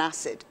finger in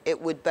acid, it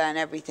would burn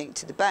everything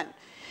to the bone.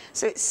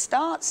 So it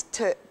starts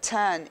to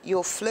turn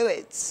your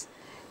fluids,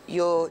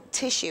 your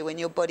tissue in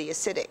your body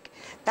acidic.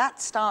 That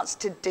starts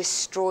to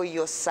destroy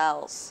your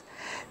cells,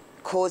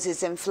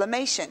 causes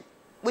inflammation,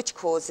 which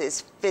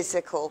causes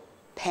physical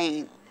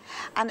pain,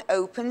 and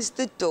opens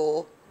the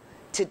door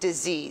to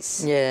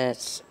disease.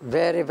 Yes,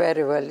 very,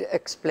 very well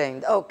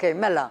explained. Okay,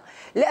 Mela,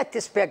 li qed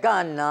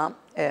tispjegalna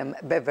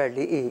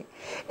Beverley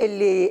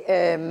illi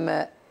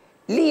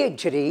li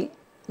jiġri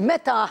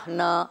meta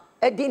aħna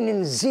qegħdin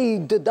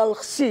nżidu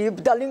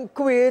dal-ħsieb,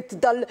 dal-inkwiet,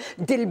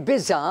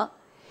 dil-biża'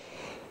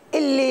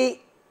 illi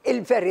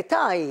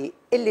il-verità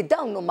illi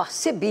dawn huma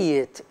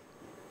ħsibijiet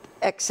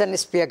hekk se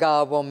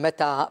nispjegawhom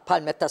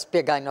bħal meta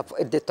spjegajna fuq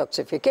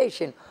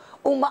id-detoxification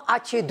huma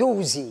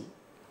aċidużi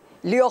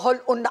li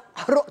joħolqu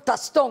ħruq ta'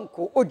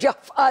 stonku u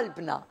ġaf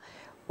qalbna.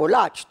 U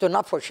l-aċtu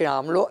nafu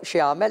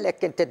x'jagħmel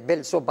hekk inti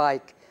tbil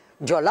subajk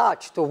ġo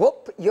l-aċtu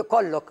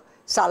jkollok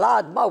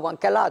sal-għadma u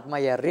anke l-għadma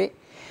jerri.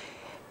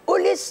 U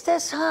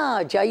l-istess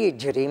ħaġa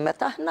jiġri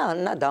meta aħna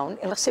għandna dawn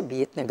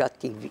il-ħsibijiet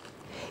negattivi.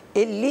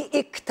 Illi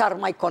iktar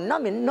ma jkollna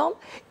minnhom,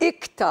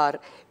 iktar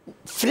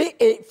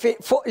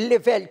fuq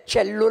il-livell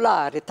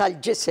ċellulari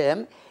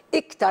tal-ġisem,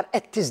 iktar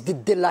qed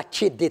tiżdied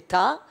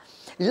l-aċidità.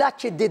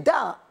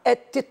 L-aċidità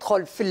qed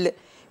tidħol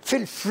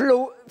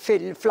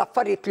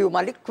fil-affarijiet li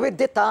huma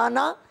likwidi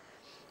tagħna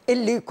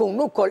illi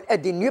jkunu wkoll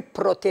qegħdin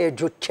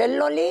jipproteġu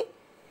ċ-ċelloli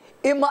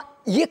imma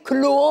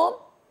jikluhom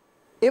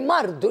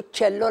imardu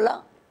ċ-ċellola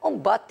u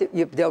mbagħad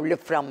jibdew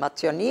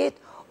l-inflammazzjonijiet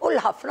u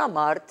l-ħafna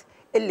mart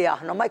illi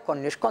aħna ma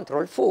jkollniex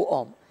kontroll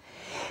fuqhom.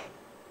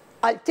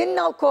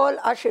 Għaltinna wkoll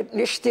għax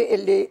nixtieq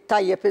illi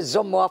tajjeb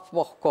iżommuha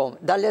f'moħħkom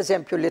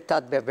dal-eżempju li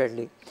tat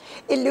Beverley.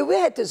 Illi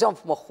wieħed iżomm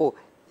f'moħħu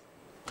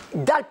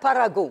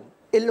dal-paragun,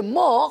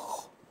 il-moħħ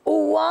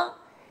huwa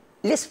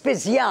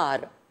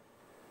l-ispiżjar.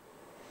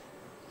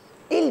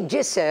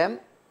 Il-ġisem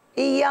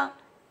hija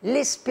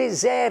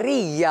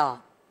l-ispiżerija.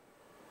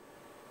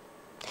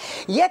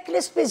 Jekk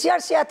l-ispiżjar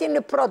se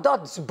jagħtini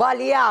prodott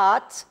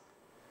żbaljat,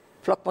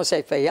 flok ma se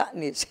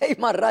jfejjaqni, se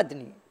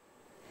jmarradni.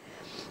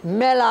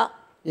 Mela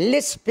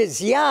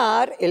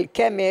l-ispiżjar,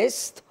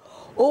 il-chemist,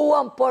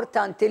 huwa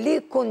importanti li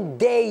jkun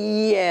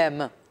dejjem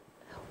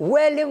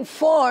well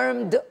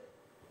informed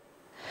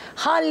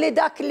ħalli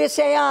dak li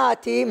se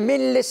jagħti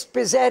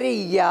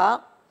mill-ispiżerija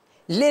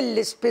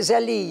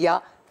lill-ispiżerija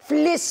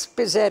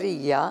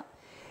fl-ispiżerija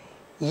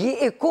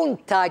ikun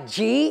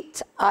taġit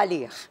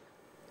għalih,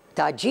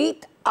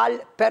 taġit għal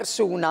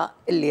persuna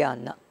li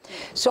għandna.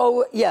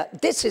 So yeah,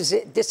 this is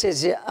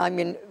I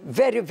mean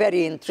very,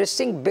 very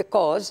interesting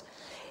because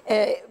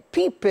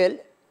people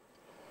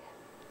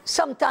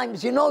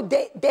sometimes, you know,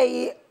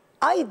 they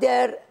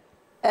either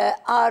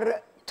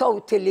are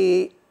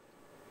totally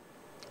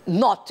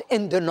not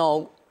in the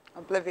know.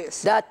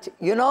 Oblivious. That,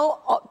 you know,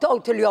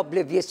 totally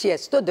oblivious,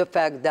 yes, to the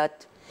fact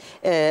that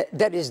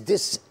there is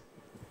this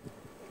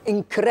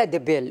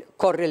incredible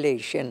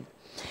correlation.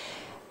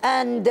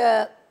 And,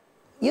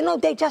 you know,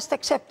 they just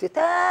accept it.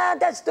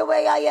 That's the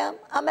way I am.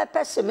 I'm a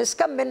pessimist.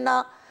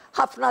 Kamminna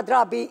ħafna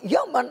drabi,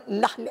 jew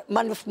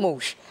ma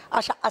nifmux,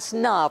 għax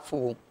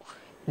asnafu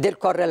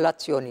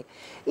dil-korrelazzjoni.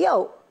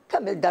 Jew,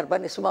 kemm il-darba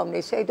nismaw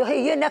nisejdu,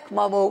 hey, jenek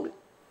mamul,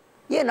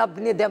 jena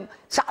bnidem,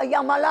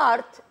 saqja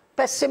mal-art,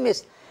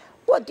 pessimist.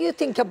 What do you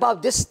think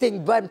about this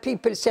thing when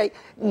people say,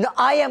 no,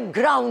 I am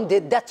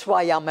grounded, that's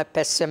why I'm a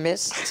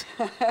pessimist?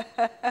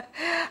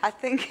 I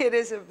think it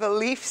is a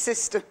belief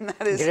system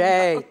that is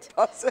Great.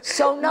 not possible.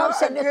 So now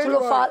se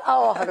nitlu falqa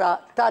oħra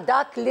ta'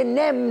 dak li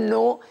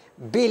nemnu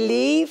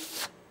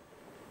belief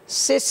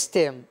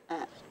system.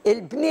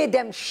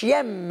 Il-bniedem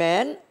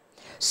x'jemmen,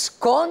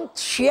 skont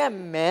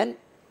x'jemmen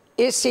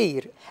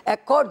isir.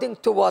 According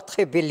to what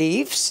he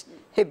believes,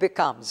 he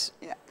becomes.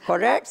 Yeah.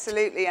 Correct?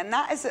 Absolutely, and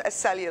that is at a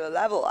cellular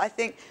level. I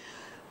think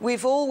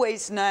we've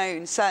always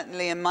known,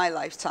 certainly in my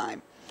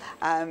lifetime,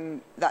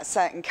 that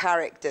certain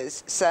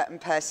characters, certain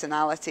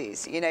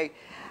personalities, you know,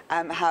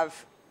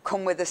 have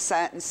come with a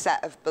certain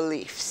set of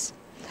beliefs.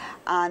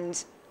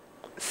 And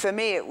for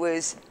me, it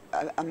was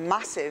a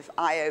massive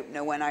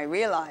eye-opener when I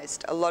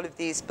realized a lot of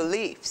these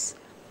beliefs,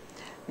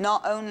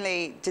 not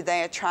only do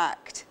they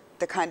attract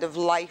the kind of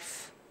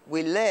life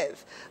we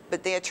live,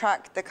 but they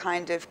attract the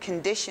kind of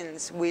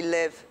conditions we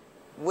live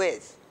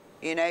with,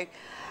 you know.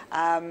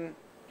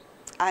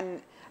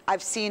 And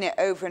I've seen it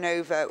over and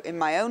over in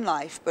my own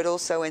life, but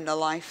also in the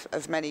life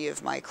of many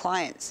of my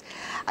clients.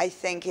 I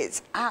think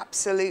it's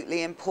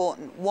absolutely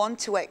important, one,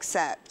 to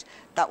accept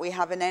that we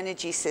have an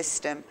energy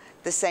system,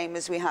 the same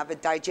as we have a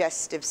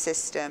digestive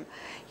system,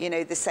 you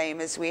know, the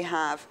same as we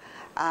have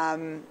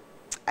an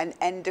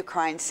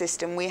endocrine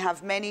system. We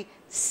have many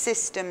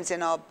systems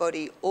in our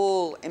body,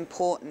 all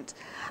important.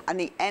 And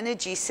the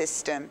energy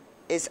system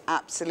is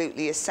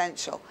absolutely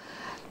essential.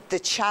 The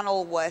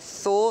channel where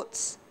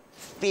thoughts,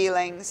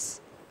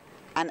 feelings,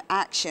 and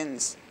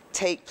actions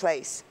take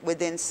place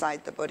within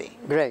inside the body.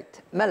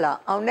 Great. Mela,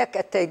 hawnhekk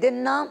qed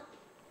tgħidilna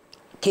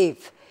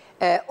kif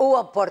huwa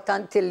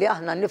importanti li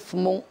aħna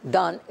nifhmu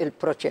dan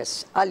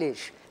il-proċess.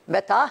 Għaliex,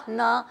 meta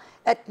aħna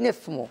qed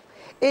nifhmu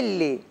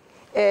illi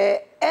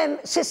hemm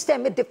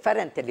sistemi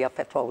differenti li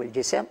jaffettwaw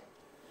il-ġisem,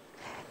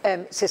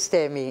 hemm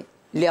sistemi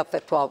li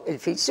jaffettwaw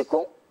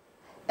il-fisiku,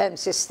 hemm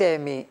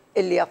sistemi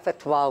li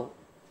jaffettwaw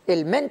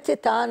il-menti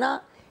tagħna,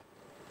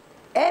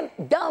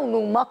 dawn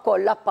huma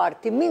kollha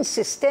parti minn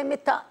sistemi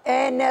ta'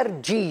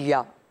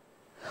 enerġija.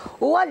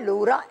 U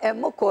allura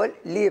hemm ukoll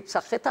li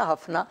b'saħħitha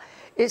ħafna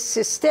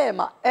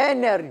is-sistema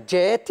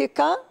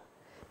enerġetika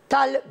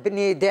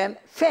tal-bniedem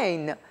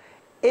fejn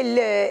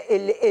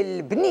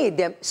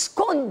il-bniedem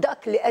skont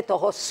dak li qed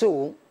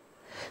iħossu,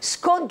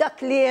 skont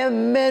dak li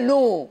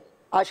jemmenu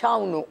għax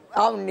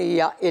hawn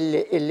hija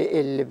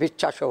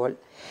il-biċċa xogħol.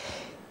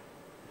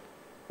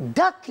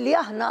 Dak li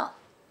aħna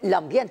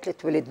l-ambjent li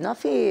twilidna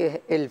fih,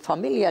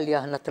 il-familja li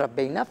aħna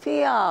trabbejna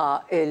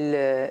fiha,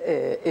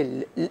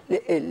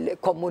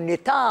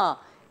 il-komunità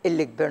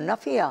li kbirna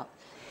fiha,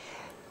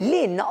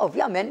 lilna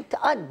ovvjament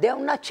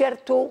għaddewna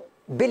ċertu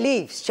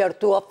beliefs,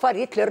 ċertu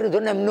affarijiet li rridu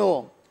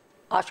nemmnuhom,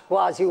 għax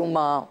kważi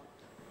huma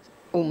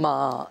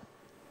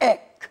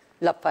hekk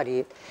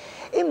l-affarijiet.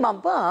 Imma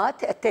mbagħad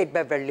qed tgħid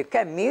Beverley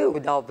kemmi,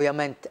 u da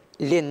ovvjament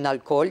lilna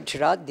l-kol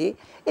ġraddi,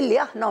 illi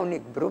aħna u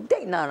nikbru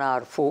bdejna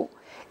narfu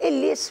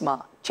illi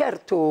isma'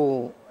 ċertu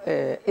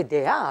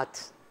ideat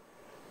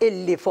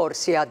illi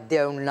forsi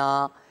għaddewna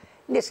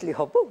nis li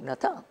ħobbuna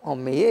ta'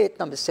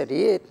 ommijietna,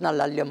 misserijietna,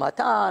 l-allima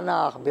tagħna,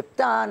 ħbib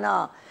tagħna,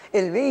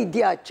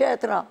 il-medja,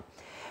 eccetera,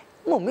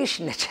 mhumiex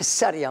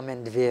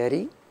neċessarjament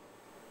veri.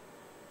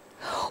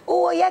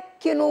 U jekk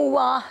kienu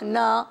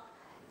aħna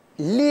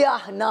li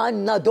aħna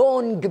għandna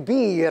don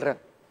kbir,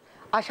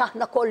 għax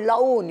aħna kollha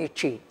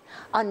uniċi,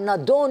 għandna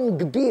don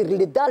kbir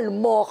li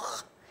dal-moħħ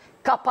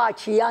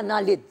kapaċi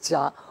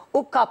janalizza u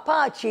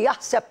kapaċi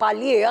jaħseb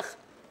għalih,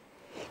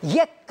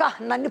 jekk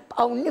aħna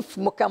nibqgħu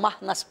nifhmu kemm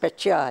aħna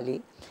speċjali,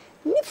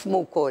 nifhmu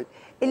wkoll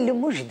illi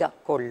mhux dak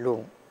kollu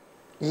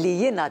li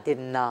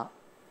jingħadilna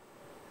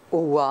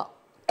huwa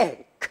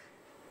hekk.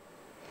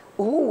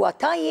 U huwa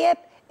tajjeb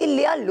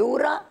illi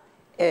allura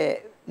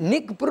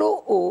nikbru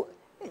u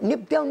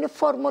nibdew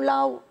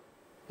nifformulaw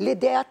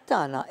l-idejat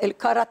tagħna,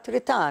 il-karattri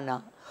tagħna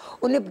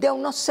u nibdew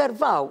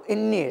nosservaw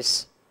in-nies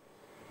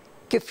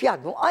kif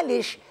jaħdmu.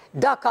 Għaliex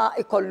daka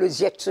ikollu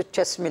iżjed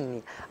suċċess minni,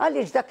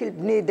 għaliex dak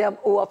il-bniedem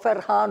huwa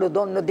ferħan u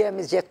donnu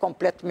dejjem iżjed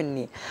komplet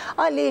minni,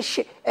 għaliex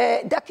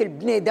dak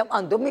il-bniedem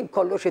għandu minn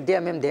kollox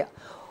dejjem imdejq.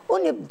 U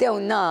nibdew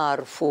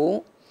narfu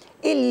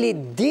illi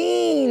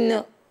din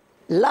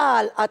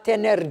l-għalqat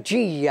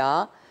enerġija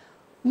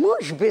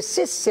mhux biss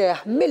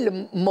isseħħ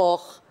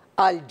mill-moħħ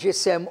għal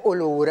ġisem u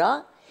lura,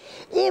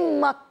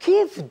 Imma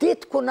kif di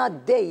tkun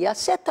għaddejja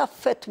se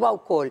taffettwa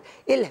wkoll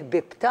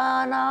il-ħbib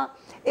tagħna,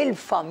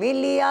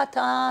 il-familja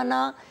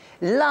tagħna,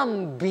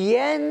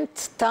 l-ambjent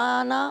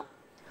tagħna.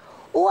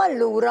 U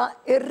allura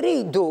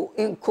irridu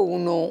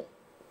nkunu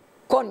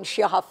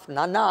konxja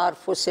ħafna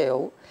narfu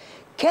sew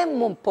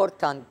kemm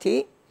importanti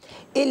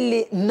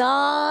illi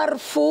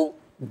narfu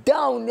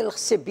dawn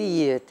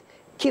il-ħsibijiet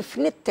kif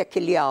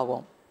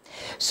nittekiljawhom.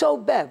 So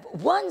Bev,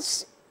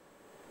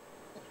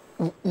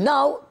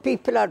 now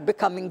people are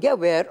becoming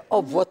aware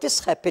of what is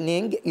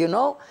happening, you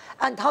know,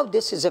 and how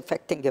this is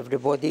affecting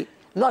everybody,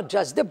 not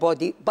just the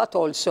body, but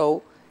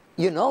also,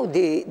 you know,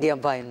 the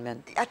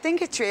environment. I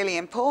think it's really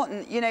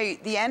important. You know,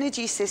 the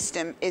energy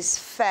system is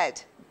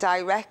fed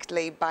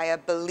directly by a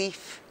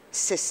belief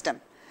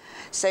system.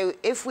 So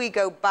if we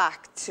go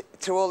back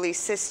through all these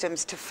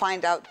systems to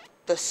find out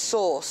the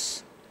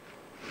source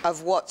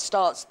of what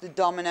starts the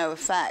domino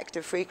effect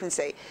of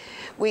frequency,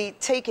 we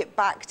take it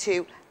back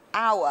to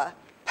our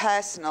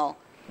personal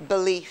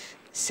belief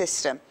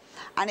system.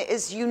 And it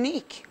is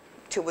unique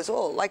to us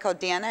all, like our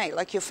DNA,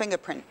 like your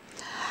fingerprint.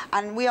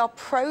 And we are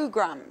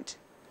programmed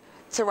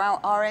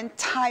throughout our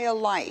entire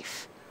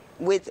life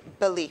with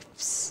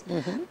beliefs.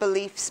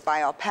 Beliefs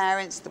by our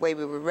parents, the way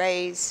we were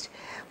raised,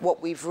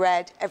 what we've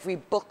read, every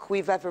book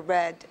we've ever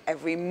read,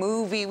 every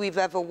movie we've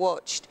ever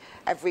watched,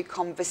 every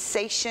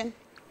conversation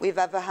we've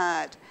ever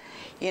had.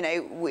 You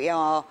know, we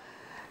are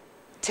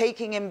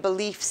taking in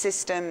belief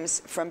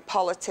systems from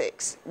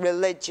politics,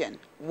 religion,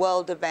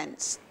 world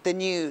events, the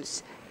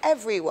news,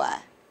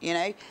 everywhere, you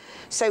know.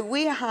 So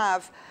we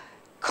have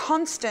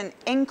constant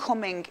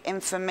incoming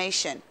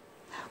information,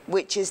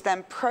 which is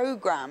then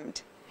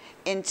programmed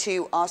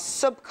into our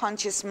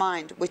subconscious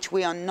mind, which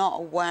we are not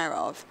aware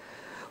of,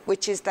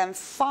 which is then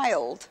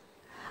filed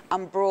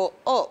and brought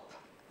up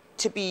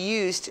to be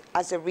used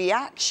as a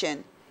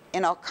reaction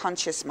in our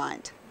conscious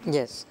mind.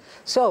 Yes.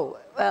 So,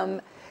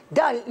 dan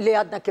li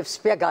għadna kif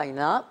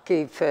spiegajna,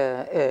 kif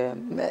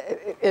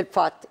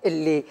il-fat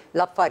illi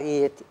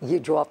l-affarijiet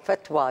jiġu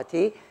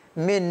affettwati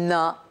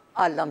minna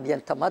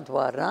għall-ambjent ta'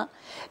 madwarna,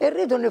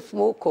 irridu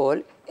nifmu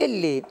wkoll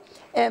illi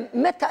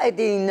meta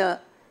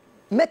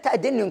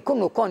qegħdin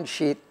nkunu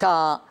konxi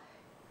ta'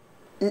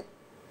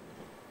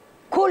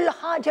 kull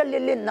ħaġa li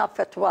l-inna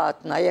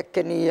affettwatna, jekk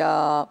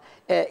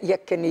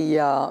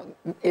hija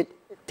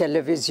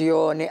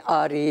televizjoni,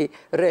 qari,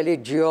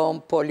 reliġjon,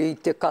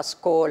 politika,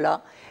 skola,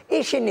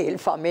 x'inhi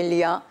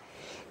l-familja,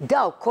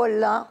 daw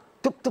kollha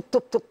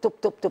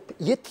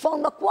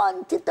jitfawna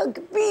kwantità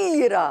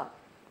kbira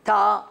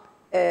ta'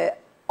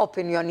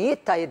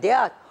 opinjonijiet, ta'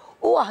 ideat,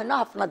 u aħna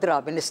ħafna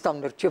drabi nistgħu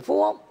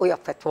nirċivuhom u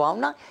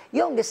jaffettwawna,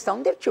 jew nistgħu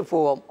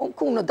nirċivuhom u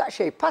nkunu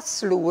daqsxejn pass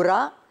lura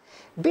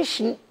biex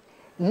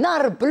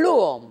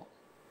narbluhom,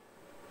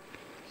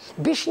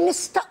 biex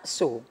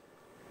nistaqsu.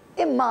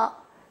 Imma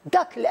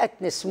dak li qed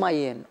nisma'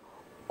 jien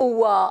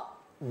huwa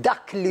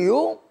dak li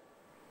hu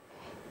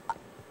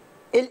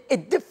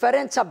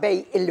il-differenza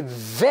bejn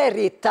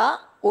il-verità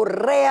u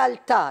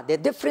r-realtà, the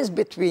difference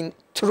between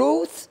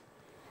truth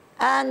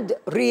and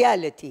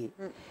reality.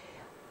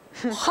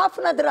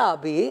 Ħafna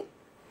drabi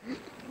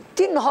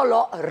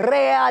tinħoloq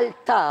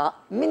realtà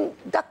minn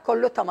dak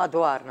kollu ta'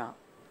 madwarna,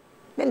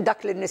 minn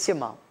dak li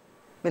nisimgħu,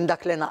 minn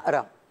dak li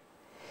naqra.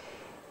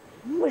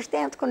 Mhux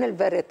dejjem tkun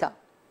il-verità.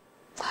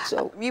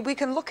 So we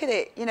can look at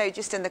it, you know,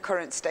 just in the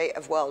current state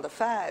of world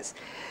affairs.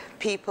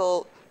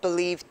 People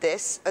believe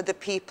this, other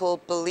people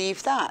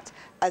believe that.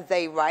 Are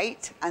they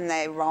right and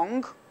they're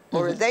wrong?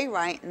 Or are they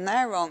right and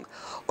they're wrong?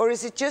 Or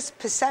is it just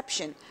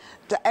perception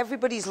that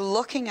everybody's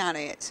looking at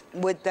it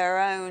with their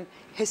own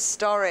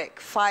historic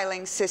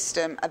filing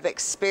system of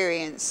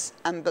experience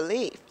and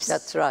beliefs?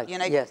 That's right, you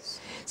know? Yes.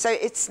 So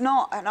it's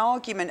not an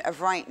argument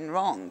of right and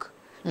wrong,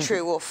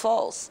 true or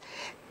false.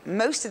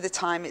 Most of the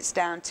time it's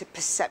down to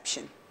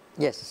perception.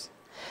 Yes.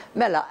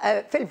 Mela,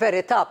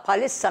 fil-verità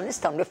bħalissa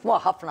nistgħu nifhmuha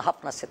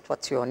ħafna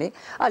sitwazzjoni,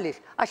 għaliex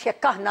għax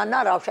jekk aħna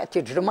naraw x'qed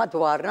jiġri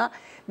madwarna,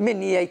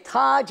 min jgħid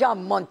ħaġa,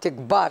 ammonti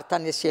kbar ta'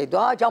 nies jgħidu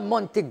ħaġa,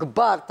 ammonti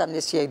kbar ta'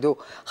 nies jgħidu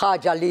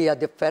ħaġa li hija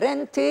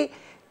differenti,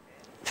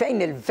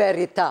 fejn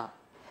il-verità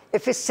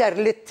ifisser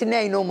li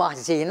t-tnejn huma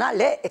ħżiena,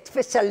 le,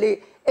 tfisser li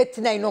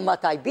t-tnejn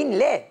huma tajbin,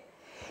 le.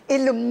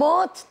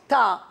 Il-mod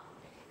ta'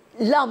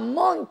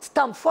 l-ammont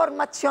ta'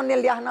 informazzjoni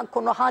li aħna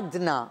nkunu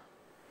ħadna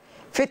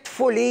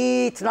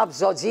fit-tfulit,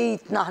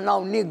 nafżożit, naħna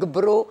u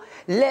nikbru,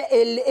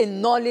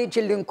 il-knowledge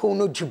li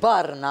nkunu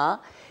ġbarna,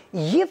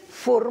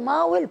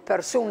 jiffurmaw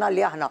il-persuna li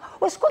aħna.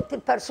 U skont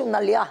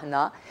il-persuna li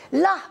aħna,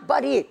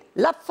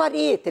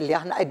 l-affarijiet li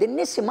aħna qegħdin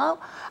nisimgħu,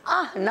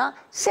 aħna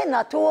se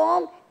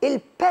nagħtuhom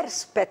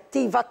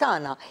il-perspettiva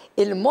tagħna,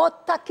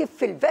 il-mod ta' kif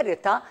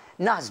fil-verità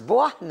naħsbu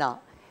aħna.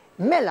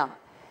 Mela,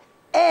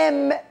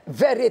 hemm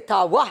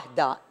verità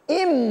waħda,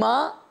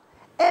 imma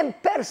hemm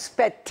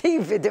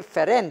perspettivi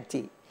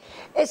differenti.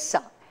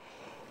 Issa,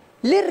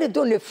 li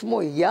rridu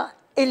nifhmuha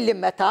illi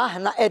meta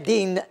aħna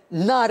qegħdin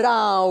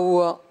naraw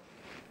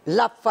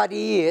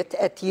l-affarijiet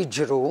qed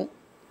jiġru,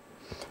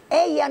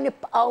 ejja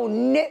nibqgħu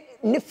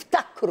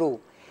niftakru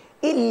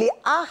illi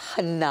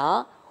aħna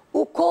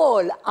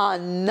ukoll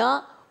għandna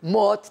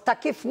mod ta'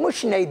 kif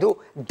mhux ngħidu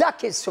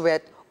dak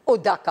iswed u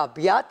dak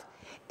abjad,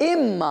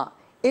 imma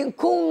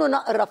inkunu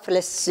naqra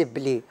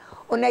flessibbli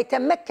u ngħid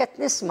hemmhekk qed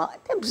nisma'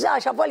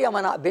 tibżax avolja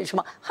ma naqbilx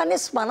ma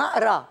ħanisma'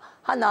 naqra,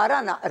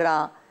 ħanara naqra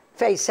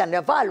fejn se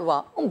nevalwa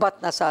u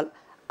mbagħad nasal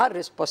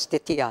għar-risposti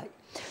tiegħi.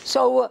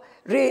 So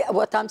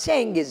what I'm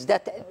saying is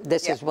that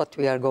this is what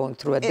we are going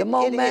through at the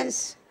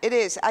moment. It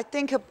is. I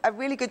think a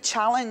really good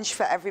challenge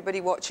for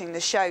everybody watching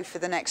the show for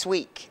the next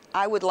week,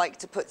 I would like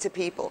to put to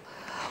people,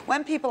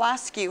 when people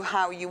ask you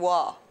how you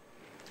are,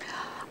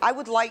 I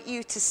would like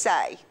you to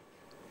say,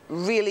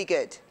 really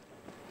good.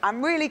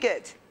 I'm really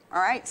good. All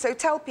right? So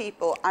tell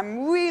people,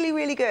 I'm really,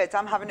 really good.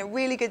 I'm having a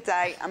really good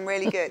day. I'm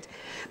really good.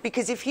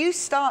 Because if you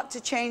start to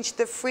change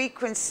the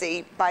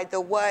frequency by the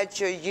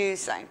words you're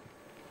using,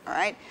 all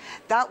right,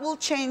 that will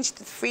change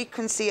the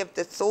frequency of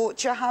the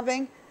thoughts you're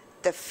having,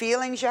 the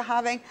feelings you're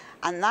having,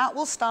 and that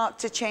will start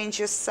to change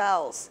your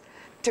cells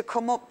to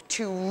come up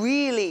to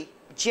really,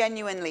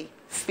 genuinely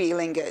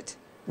feeling good.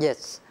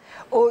 Yes.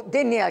 U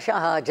din hija xi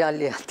ħaġa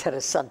li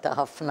interessanti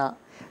ħafna.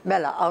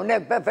 Mela,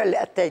 hawnhekk Beverley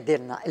qed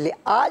tgħidilna li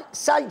qal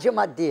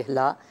sal-ġimgħa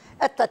d-dieħla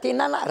qed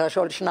tagħtina naqra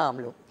xogħol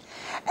x'nagħmlu.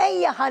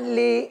 Ejja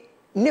ħalli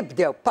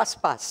nibdew pass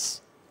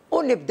pass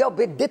u nibdew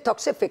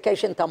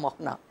bid-detoxification ta'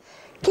 moħħna.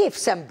 Kif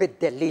se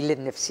nbiddel lili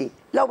nnifsi?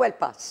 L-ewwel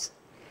pass.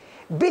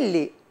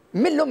 Billi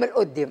millum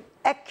il-qoddim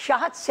hekk xi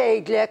ħadd se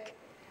jgħidlek,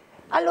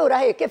 allura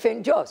ħej kif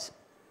inġos?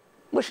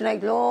 Mhux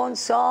ngħidlu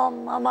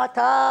insomma ma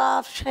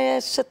tafx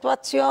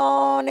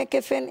is-sitwazzjoni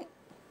kif in.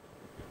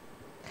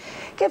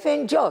 Kif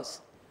inġos?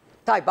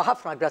 Tajba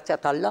ħafna grazzja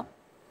Alla.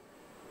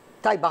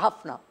 Tajba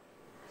ħafna.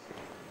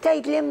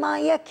 Tgħidli ma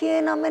jekk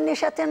jiena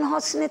m'iniex qed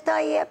inħossni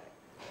tajjeb.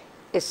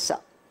 Issa,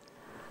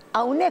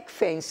 hawnhekk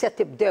fejn se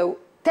tibdew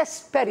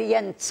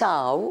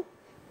tesperjenzaw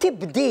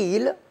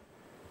tibdil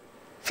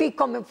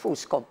fikom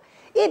infuskom.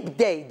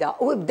 Ibdejda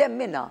u ibdem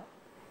minna.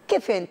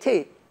 Kif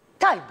inti?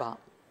 Tajba,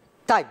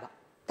 tajba,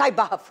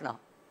 tajba ħafna.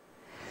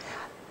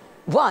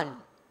 One,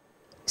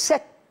 se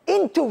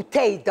intu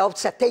tejda u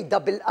se tejda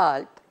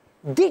bil-qalb,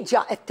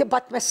 diġa qed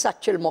tibgħat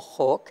messaġġ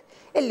il-moħħok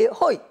illi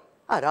ħoj,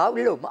 araw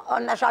llum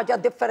għandna xi ħaġa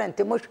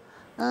differenti mhux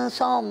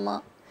insomma.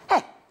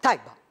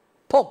 Tajba,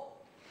 pum.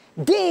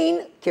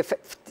 Din kif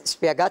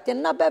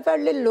spjegatilna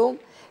Beverley llum,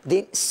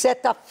 din se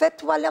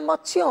taffettwa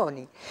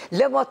l-emozzjoni.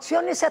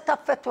 L-emozzjoni se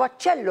taffettwa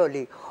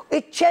ċ-ċelloli.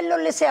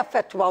 Iċ-ċelloli se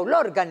jaffettwaw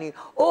l-organi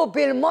u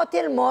bil-mod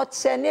il-mod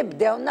se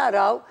nibdew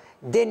naraw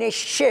din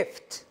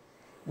ix-shift.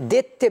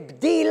 Dit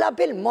tibdila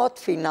bil-mod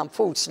fina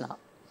nfusna.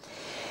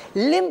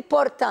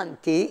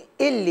 L-importanti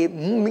illi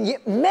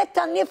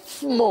meta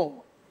nifhmu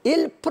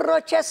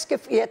il-proċess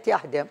kif qiegħed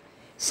jaħdem,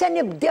 se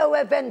nibdew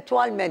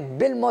eventwalment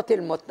bil-mod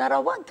il-mod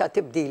naraw anke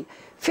tibdil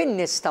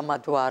fin-nies ta'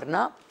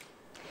 madwarna.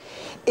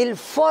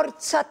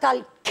 Il-forza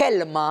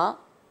tal-kelma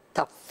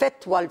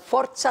taffettwa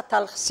l-forza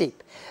tal-ħsieb.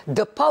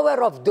 The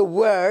power of the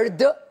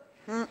word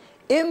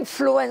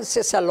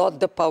influences a lot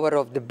the power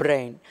of the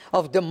brain,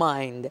 of the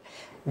mind.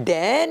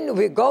 Then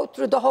we go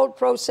through the whole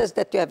process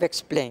that you have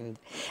explained.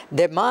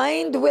 The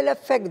mind will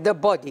affect the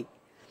body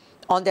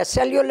on the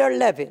cellular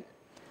level.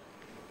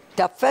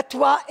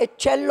 Taffettwa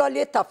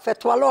iċ-ċelloli,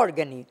 taffettwa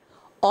l-organi.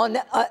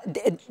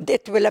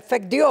 It will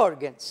affect the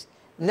organs.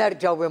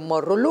 Nerġgħu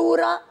immorru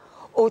lura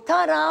u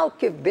taraw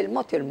kif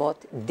bil-mod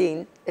il-mod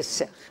din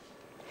isseħħ.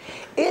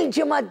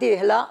 Il-ġimgħa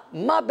d-dieħla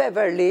ma'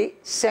 Beverley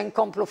se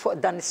nkomplu fuq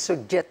dan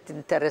is-suġġett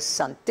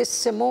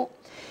interessantissimu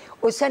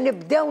u se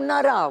nibdew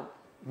naraw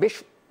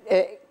biex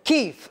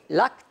kif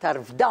l-aktar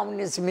f'dawn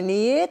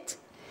iż-żminijiet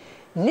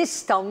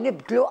nistgħu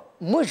nibdlu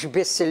mhux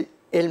biss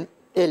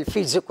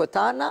il-fiżiku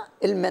tagħna,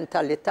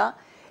 il-mentalità,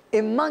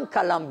 imma anke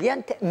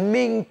l-ambjent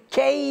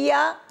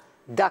minkejja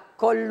dak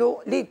kollu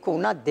li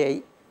jkun għaddej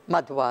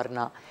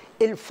madwarna.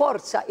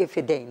 Il-forza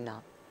ifidejna,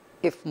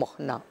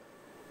 moħħna.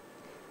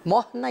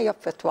 Moħħna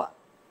jaffettwa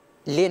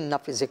lilna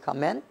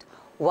fiżikament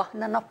u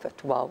aħna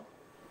naffettwaw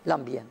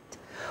l-ambjent.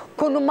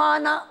 Kunu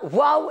magħna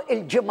waw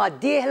il-ġimgħa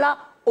d-dieħla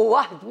u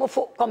waħdmu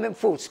fuqkom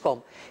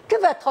infuskom.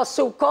 Kif qed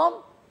tħossukom?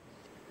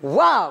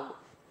 Wow!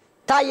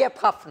 Tajjeb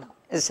ħafna,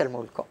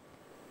 inselmulkom.